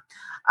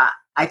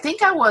 I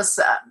think I was,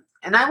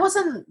 and I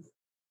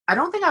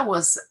don't think I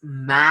was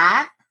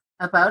mad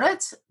about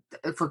it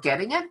for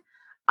getting it.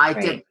 I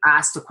did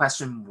ask the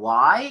question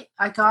why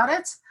I got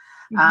it.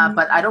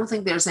 But I don't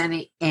think there's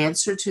any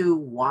answer to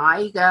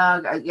why.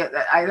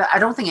 I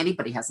don't think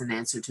anybody has an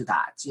answer to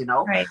that,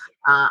 Right.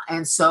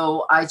 And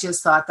so I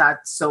just thought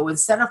that, so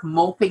instead of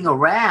moping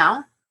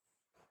around,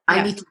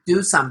 I need to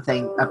do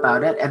something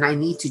about it, and I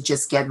need to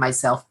just get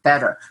myself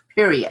better,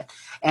 period.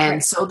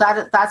 And so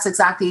that's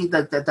exactly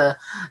the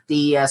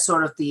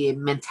sort of the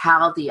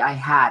mentality I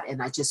had,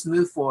 and I just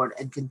moved forward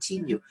and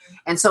continue.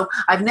 And so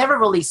I've never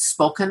really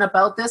spoken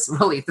about this.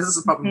 Really, this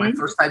is probably my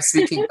first time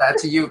speaking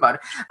to you about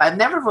it. I've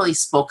never really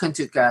spoken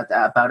to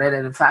about it,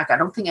 and in fact, I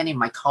don't think any of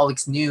my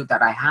colleagues knew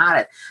that I had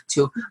it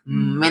till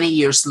many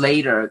years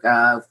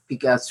later,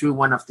 because through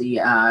one of the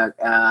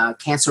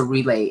cancer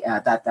relay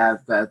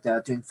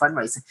that doing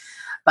fundraising.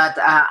 But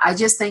I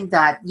just think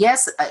that,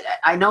 yes,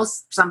 I know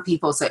some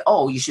people say,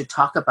 "Oh, you should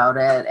talk about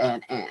it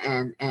and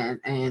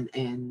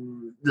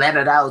let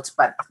it out."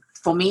 But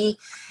for me,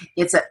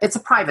 it's a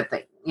private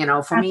thing.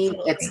 For me,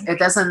 it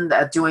doesn't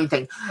do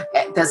anything.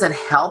 Does it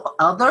help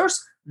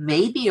others?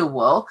 Maybe it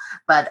will,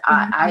 but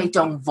I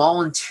don't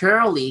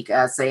voluntarily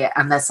say,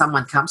 unless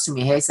someone comes to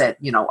me, hey, said,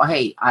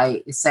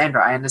 hey,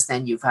 Sandra, I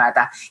understand you've had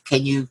that.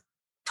 Can you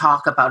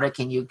talk about it?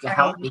 Can you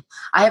help me?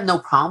 I have no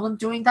problem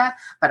doing that,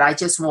 but I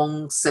just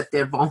won't sit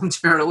there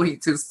voluntarily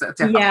to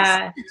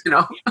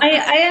help,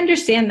 I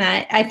understand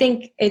that. I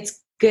think it's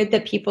good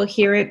that people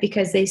hear it,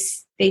 because they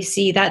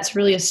see that's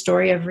really a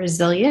story of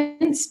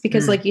resilience,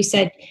 because like you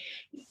said,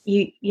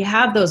 you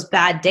have those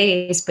bad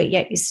days, but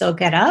yet you still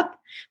get up.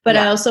 But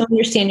I also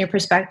understand your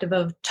perspective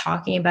of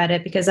talking about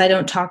it, because I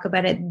don't talk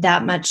about it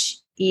that much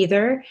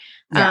either.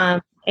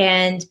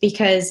 And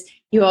because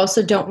you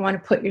also don't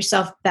want to put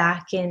yourself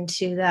back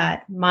into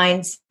that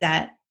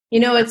mindset.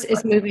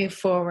 It's moving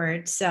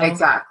forward. So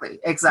exactly.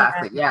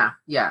 Yeah.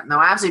 No,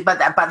 absolutely. But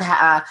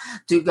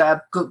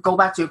to go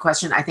back to your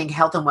question, I think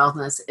health and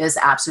wellness is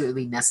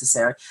absolutely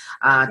necessary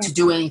to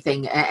do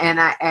anything.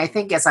 And I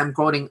think as I'm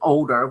growing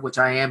older, which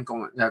I am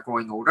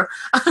growing older,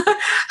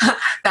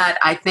 that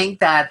I think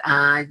that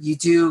you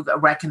do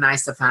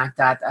recognize the fact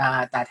that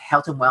that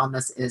health and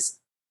wellness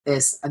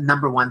is a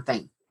number one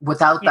thing.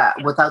 Without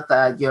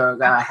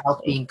your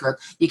health being good,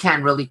 you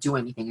can't really do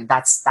anything, and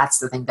that's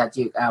the thing that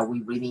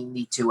we really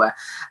need to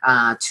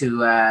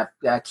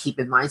keep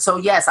in mind. So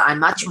yes, I'm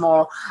much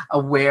more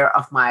aware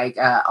of my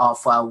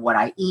of what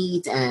I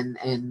eat and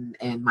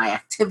my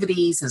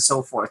activities and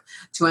so forth,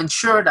 to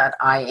ensure that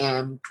I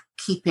am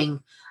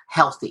keeping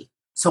healthy,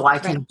 so I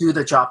can do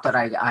the job that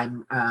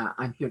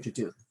I'm here to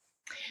do.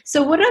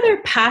 So what other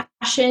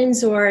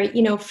passions, or,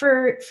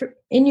 for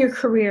in your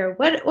career,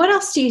 what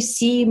else do you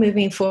see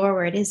moving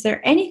forward? Is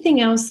there anything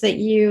else that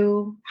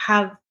you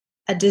have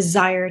a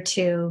desire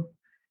to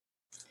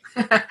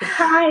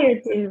try or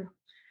do?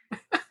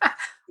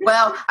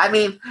 Well, I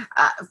mean,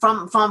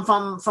 from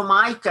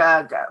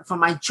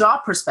my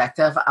job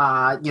perspective,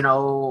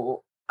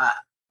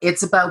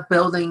 it's about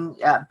building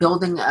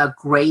a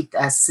great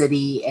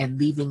city and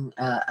leaving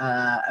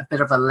a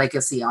bit of a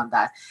legacy on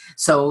that.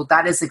 So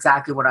that is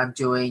exactly what I'm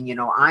doing.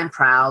 I'm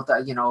proud,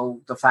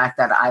 the fact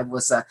that I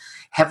was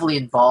heavily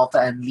involved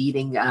in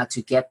leading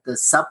to get the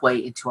subway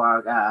into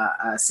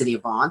our city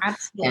of Vaughan.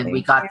 Absolutely. And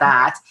we got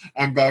that.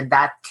 And then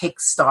that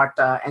kickstart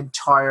the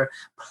entire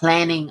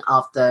planning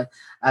of the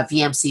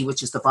VMC,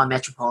 which is the Vaughan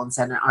Metropolitan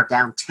Center, our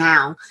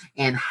downtown,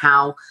 and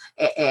how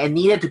it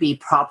needed to be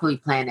properly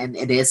planned, and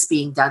it is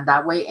being done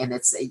that way. And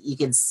you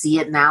can see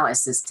it now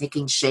as it's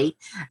taking shape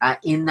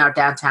in our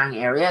downtown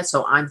area.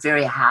 So I'm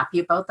very happy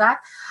about that.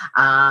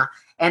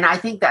 And I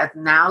think that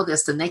now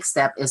the next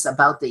step is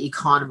about the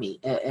economy.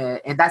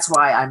 And that's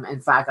why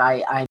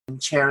I'm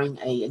chairing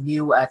a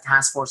new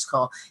task force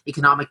called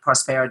Economic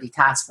Prosperity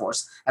Task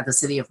Force at the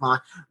City of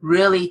Vaughan,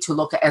 really to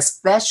look at,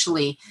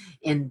 especially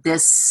in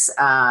this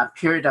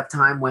period of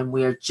time when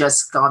we're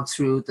just gone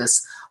through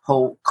this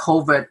whole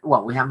COVID,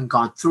 well, we haven't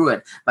gone through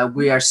it, but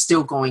we are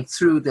still going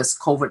through this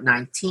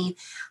COVID-19.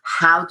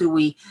 How do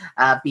we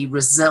be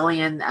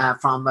resilient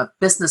from a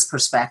business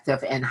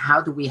perspective, and how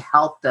do we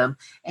help them,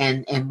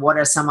 and what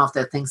are some of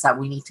the things that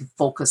we need to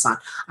focus on?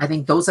 I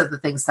think those are the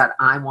things that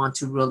I want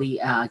to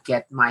really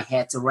get my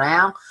head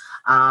around,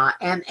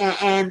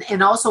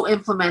 and also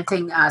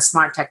implementing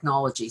smart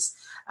technologies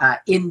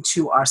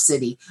into our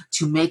city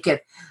to make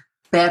it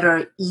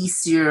better,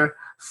 easier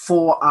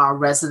for our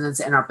residents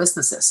and our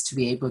businesses to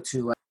be able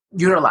to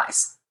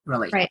utilize,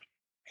 really. Right.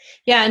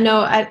 Yeah,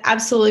 no,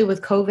 absolutely.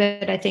 With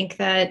COVID, I think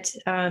that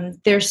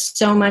there's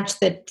so much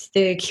that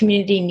the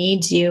community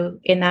needs you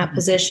in that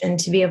position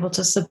to be able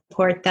to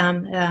support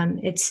them.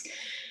 It's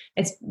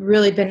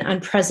really been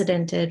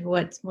unprecedented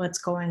what's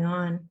going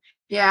on.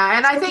 Yeah,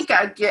 and I think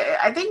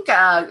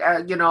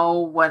you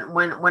know,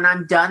 when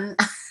I'm done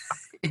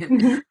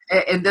in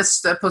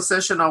this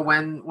position, or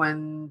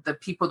when the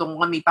people don't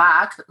want me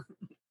back,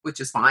 which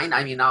is fine.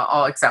 I mean,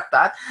 I'll accept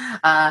that.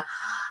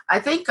 I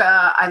think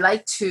I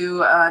like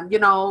to, you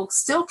know,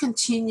 still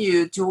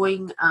continue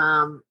doing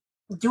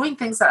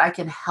things that I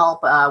can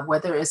help.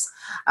 Whether it's,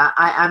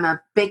 I'm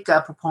a big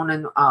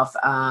proponent of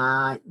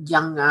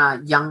young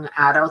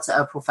adults,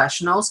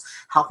 professionals,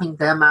 helping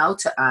them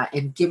out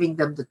and giving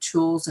them the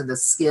tools and the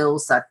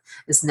skills that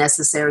is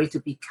necessary to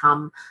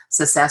become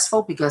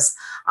successful. Because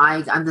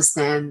I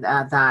understand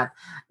that,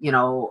 you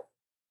know,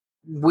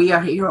 we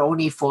are here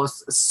only for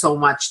so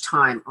much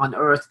time on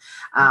earth.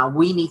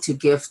 We need to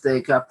give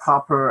the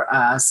proper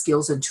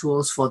skills and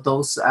tools for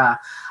those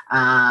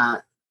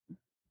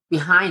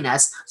behind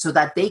us, so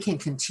that they can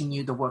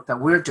continue the work that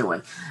we're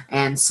doing.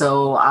 And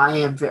so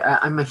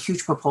I'm a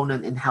huge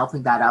proponent in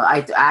helping that out.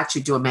 I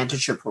actually do a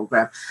mentorship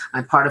program.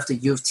 I'm part of the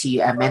U of T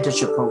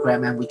mentorship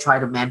program, and we try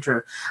to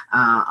mentor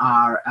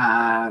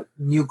our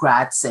new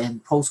grads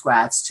and post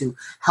grads to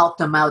help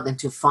them out and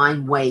to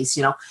find ways,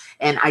 you know.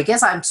 And I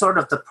guess I'm sort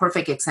of the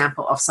perfect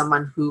example of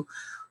someone who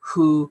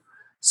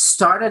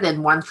started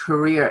in one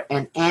career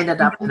and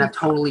ended up in a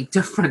totally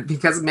different,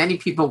 because many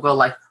people go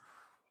like,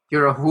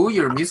 you're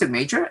a music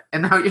major,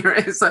 and now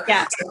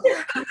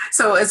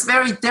so it's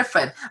very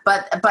different.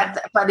 But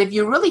if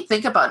you really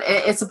think about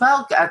it, it's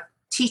about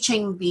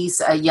teaching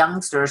these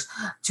youngsters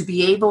to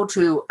be able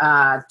to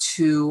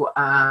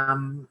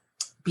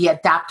be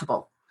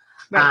adaptable.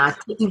 Right.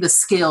 Taking the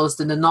skills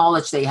and the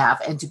knowledge they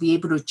have, and to be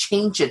able to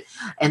change it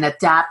and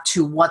adapt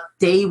to what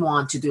they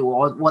want to do,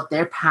 or what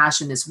their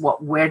passion is,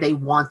 where they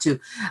want to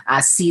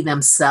see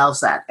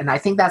themselves at. And I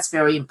think that's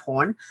very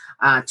important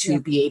to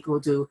be able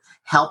to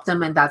help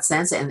them in that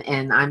sense.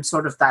 And I'm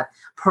sort of that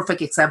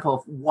perfect example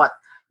of what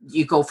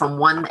you go from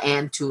one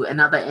end to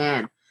another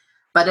end.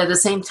 But at the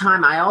same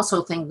time, I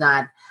also think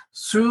that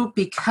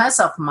because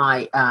of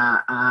my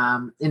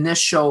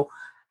initial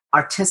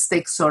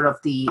artistic sort of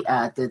the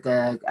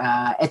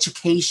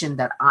education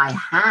that I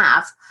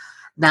have,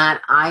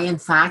 that I in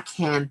fact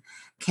can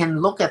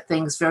look at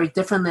things very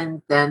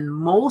different than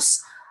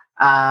most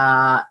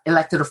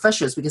elected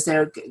officials, because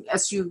they're,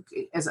 as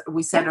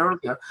we said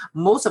earlier,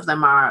 most of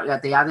them are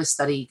they either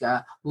study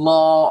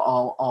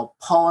law or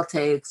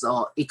politics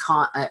or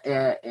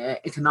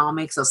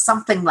economics or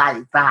something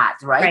like that,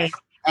 right?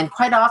 And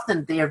quite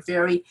often they are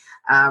very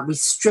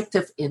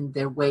restrictive in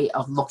their way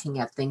of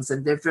looking at things,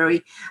 and they're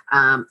very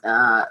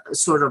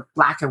sort of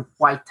black and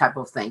white type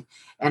of thing.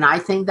 And I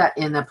think that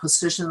in a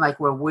position like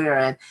where we're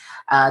in,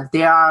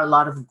 there are a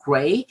lot of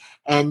gray,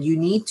 and you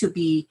need to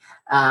be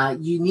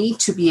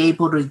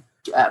able to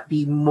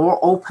be more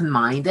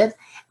open-minded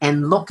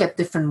and look at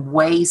different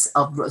ways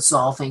of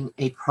resolving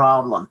a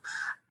problem.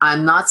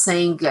 I'm not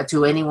saying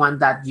to anyone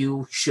that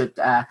you should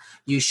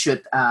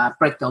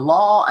break the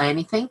law or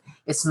anything.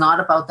 It's not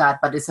about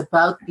that, but it's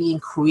about being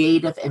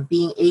creative and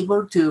being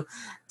able to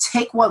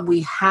take what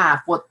we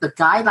have, what the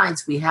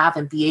guidelines we have,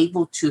 and be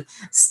able to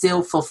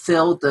still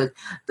fulfill the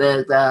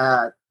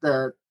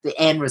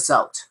end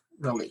result.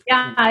 Really.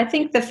 Yeah, I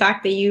think the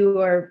fact that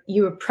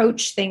you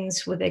approach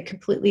things with a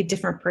completely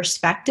different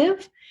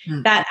perspective,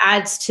 that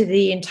adds to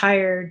the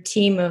entire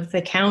team of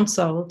the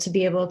council to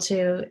be able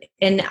to,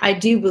 and I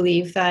do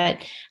believe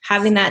that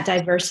having that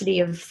diversity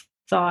of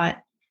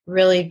thought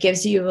really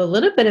gives you a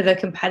little bit of a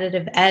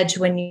competitive edge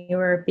when you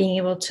are being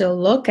able to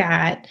look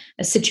at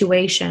a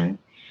situation.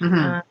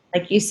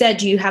 Like you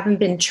said, you haven't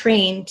been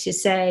trained to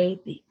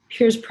say,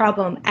 here's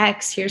problem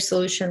X, here's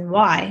solution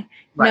Y.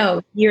 Right.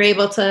 No, you're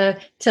able to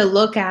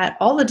look at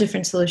all the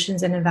different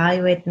solutions and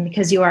evaluate them,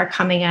 because you are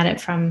coming at it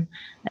from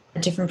a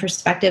different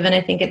perspective. And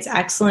I think it's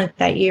excellent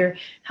that you're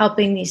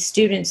helping these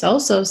students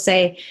also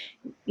say,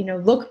 you know,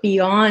 look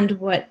beyond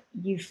what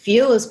you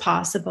feel is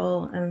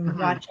possible and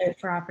watch out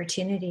for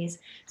opportunities.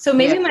 So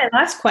maybe my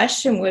last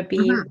question would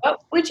be,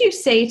 what would you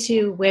say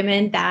to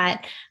women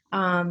that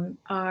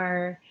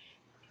are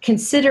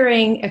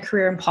considering a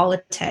career in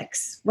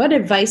politics? What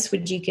advice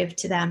would you give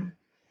to them?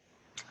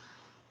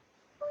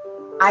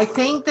 I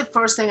think the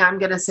first thing I'm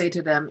going to say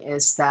to them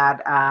is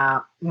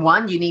that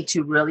one, you need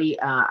to really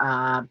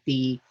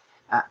be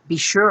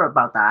sure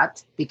about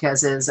that,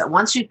 because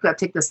once you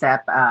take the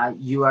step,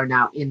 you are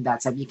now in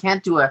that step. You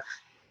can't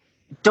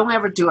don't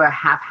ever do a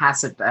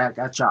haphazard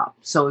job.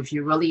 So if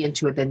you're really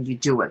into it, then you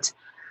do it.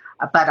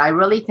 But I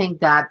really think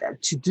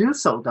that to do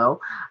so,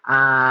 though,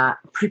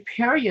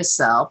 prepare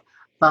yourself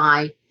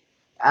by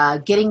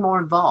getting more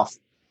involved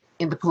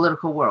in the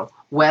political world,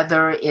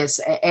 whether it's,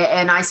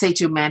 and I say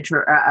to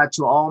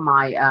all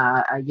my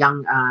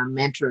young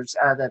mentors,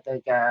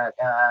 the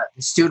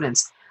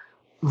students,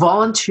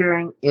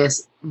 volunteering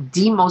is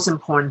the most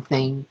important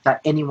thing that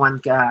anyone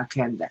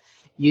can.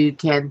 You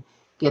can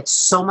get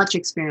so much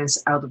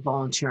experience out of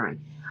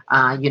volunteering,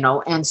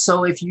 and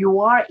so if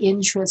you are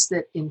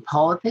interested in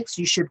politics,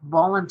 you should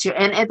volunteer.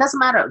 And it doesn't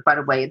matter, by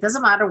the way, it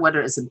doesn't matter whether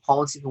it's in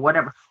politics or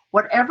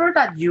whatever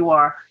that you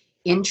are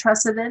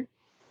interested in,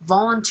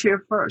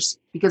 volunteer first.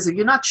 Because if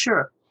you're not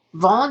sure,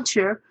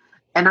 volunteer.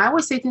 And I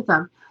always say to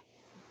them,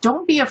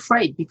 don't be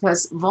afraid,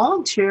 because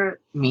volunteer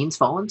means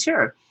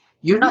volunteer.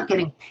 You're not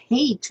getting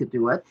paid to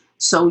do it.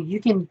 So you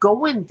can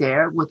go in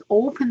there with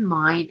open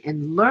mind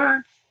and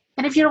learn.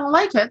 And if you don't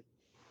like it,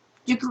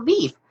 you can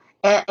leave.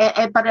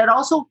 But it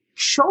also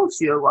shows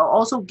you,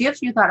 also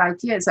gives you that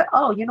idea. It's like,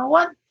 oh, you know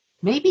what?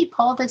 Maybe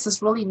politics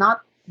is really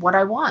not what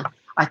I want.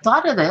 I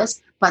thought it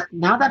is, but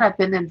now that I've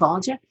been in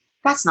volunteer,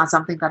 that's not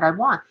something that I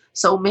want.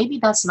 So maybe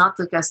that's not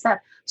the best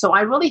step. So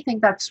I really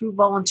think that through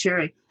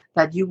volunteering,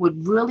 that you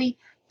would really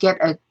get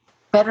a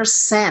better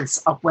sense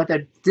of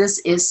whether this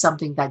is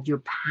something that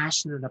you're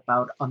passionate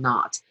about or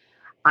not.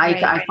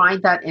 I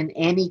find that in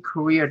any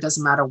career,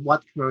 doesn't matter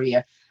what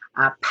career,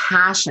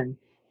 passion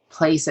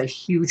plays a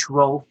huge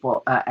role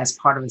for as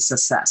part of a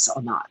success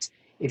or not.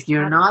 If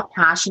you're not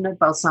passionate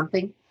about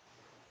something,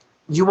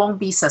 you won't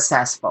be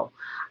successful.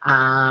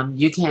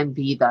 You can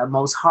be the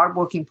most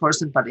hardworking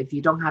person, but if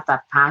you don't have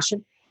that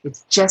passion, it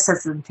just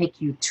doesn't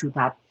take you to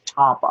that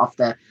top of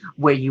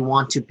where you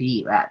want to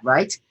be at,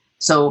 right?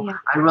 So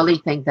I really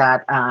think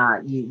that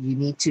you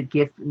need to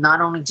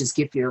not only just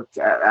give your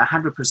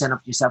 100% of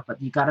yourself,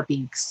 but you got to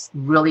be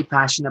really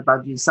passionate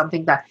about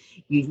something that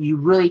you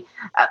really,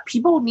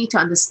 people need to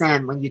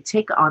understand when you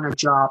take on a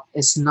job,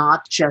 it's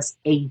not just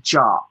a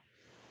job.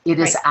 It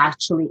is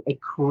actually a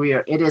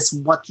career. It is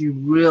what you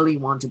really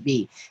want to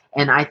be.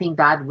 And I think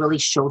that really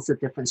shows the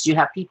difference. You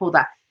have people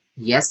that,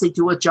 yes, they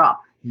do a job.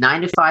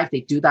 9 to 5, they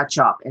do that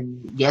job.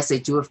 And yes, they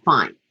do it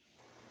fine.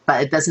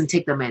 But it doesn't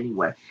take them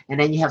anywhere. And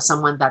then you have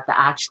someone that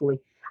actually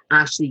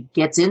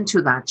gets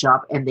into that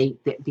job, and they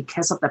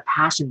because of the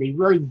passion, they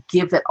really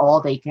give it all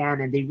they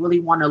can, and they really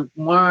want to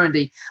learn.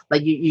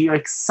 You're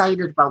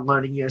excited about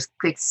learning. You're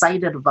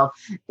excited about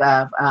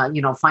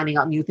finding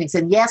out new things.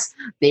 And yes,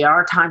 there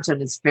are times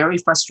when it's very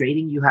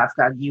frustrating. You have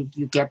you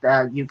get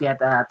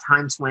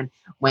times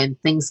when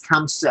things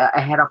comes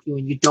ahead of you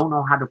and you don't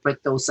know how to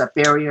break those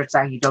barriers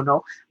down. You don't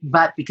know,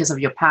 but because of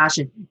your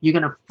passion, you're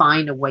gonna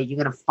find a way.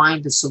 You're gonna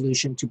find the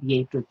solution to be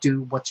able to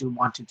do what you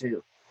want to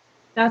do.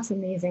 That's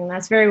amazing.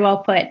 That's very well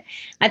put.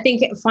 I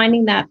think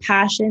finding that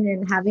passion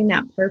and having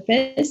that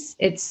purpose,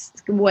 it's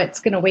what's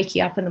going to wake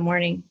you up in the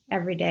morning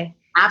every day.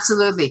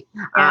 Absolutely.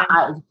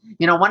 Yeah.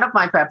 One of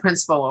my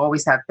principles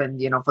always have been,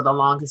 for the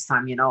longest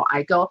time,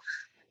 I go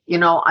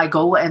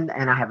and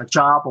I have a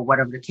job or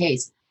whatever the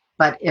case.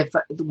 But if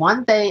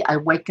one day I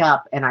wake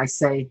up and I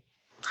say,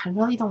 I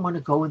really don't want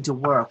to go into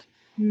work.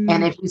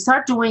 And if you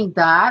start doing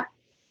that,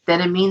 then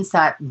it means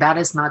that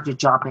is not your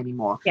job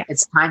anymore. Yeah.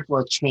 It's time for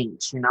a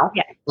change,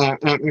 Yeah. And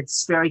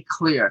it's very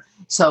clear.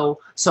 So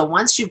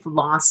once you've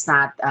lost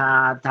that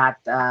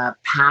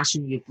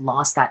passion, you've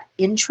lost that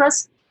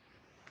interest,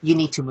 you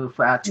need to move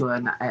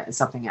to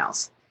something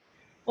else.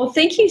 Well,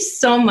 thank you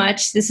so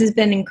much. This has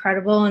been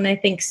incredible, and I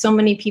think so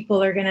many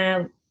people are going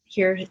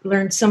to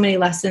learn so many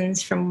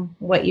lessons from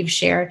what you've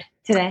shared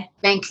today.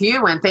 Thank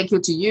you, and thank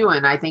you to you.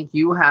 And I think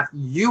you have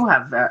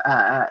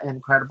an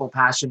incredible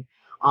passion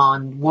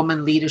on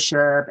woman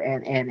leadership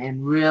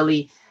and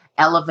really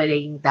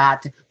elevating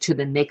that to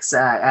the next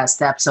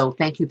step. So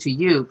thank you to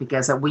you,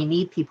 because we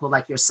need people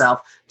like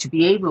yourself to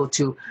be able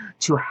to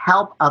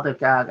help other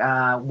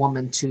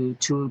women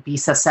to be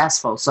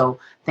successful. So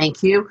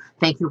thank you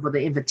for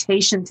the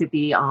invitation to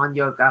be on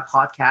your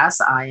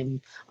podcast.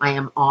 I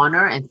am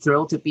honored and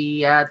thrilled to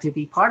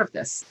be part of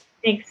this.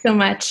 Thanks so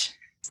much.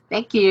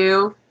 Thank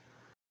you.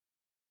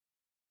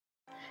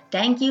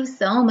 Thank you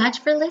so much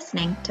for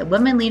listening to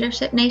Women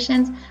Leadership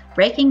Nation's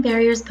Breaking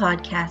Barriers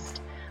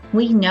podcast.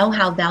 We know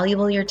how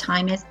valuable your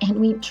time is, and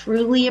we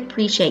truly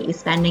appreciate you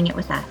spending it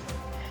with us.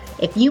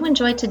 If you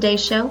enjoyed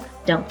today's show,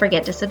 don't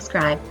forget to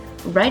subscribe,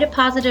 write a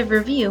positive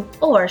review,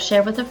 or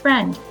share with a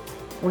friend.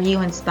 Were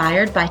you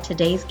inspired by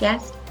today's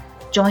guest?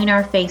 Join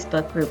our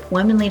Facebook group,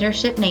 Women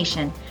Leadership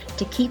Nation,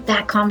 to keep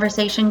that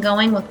conversation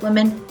going with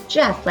women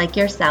just like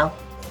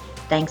yourself.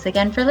 Thanks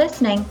again for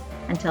listening.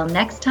 Until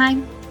next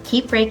time,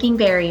 keep breaking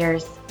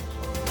barriers.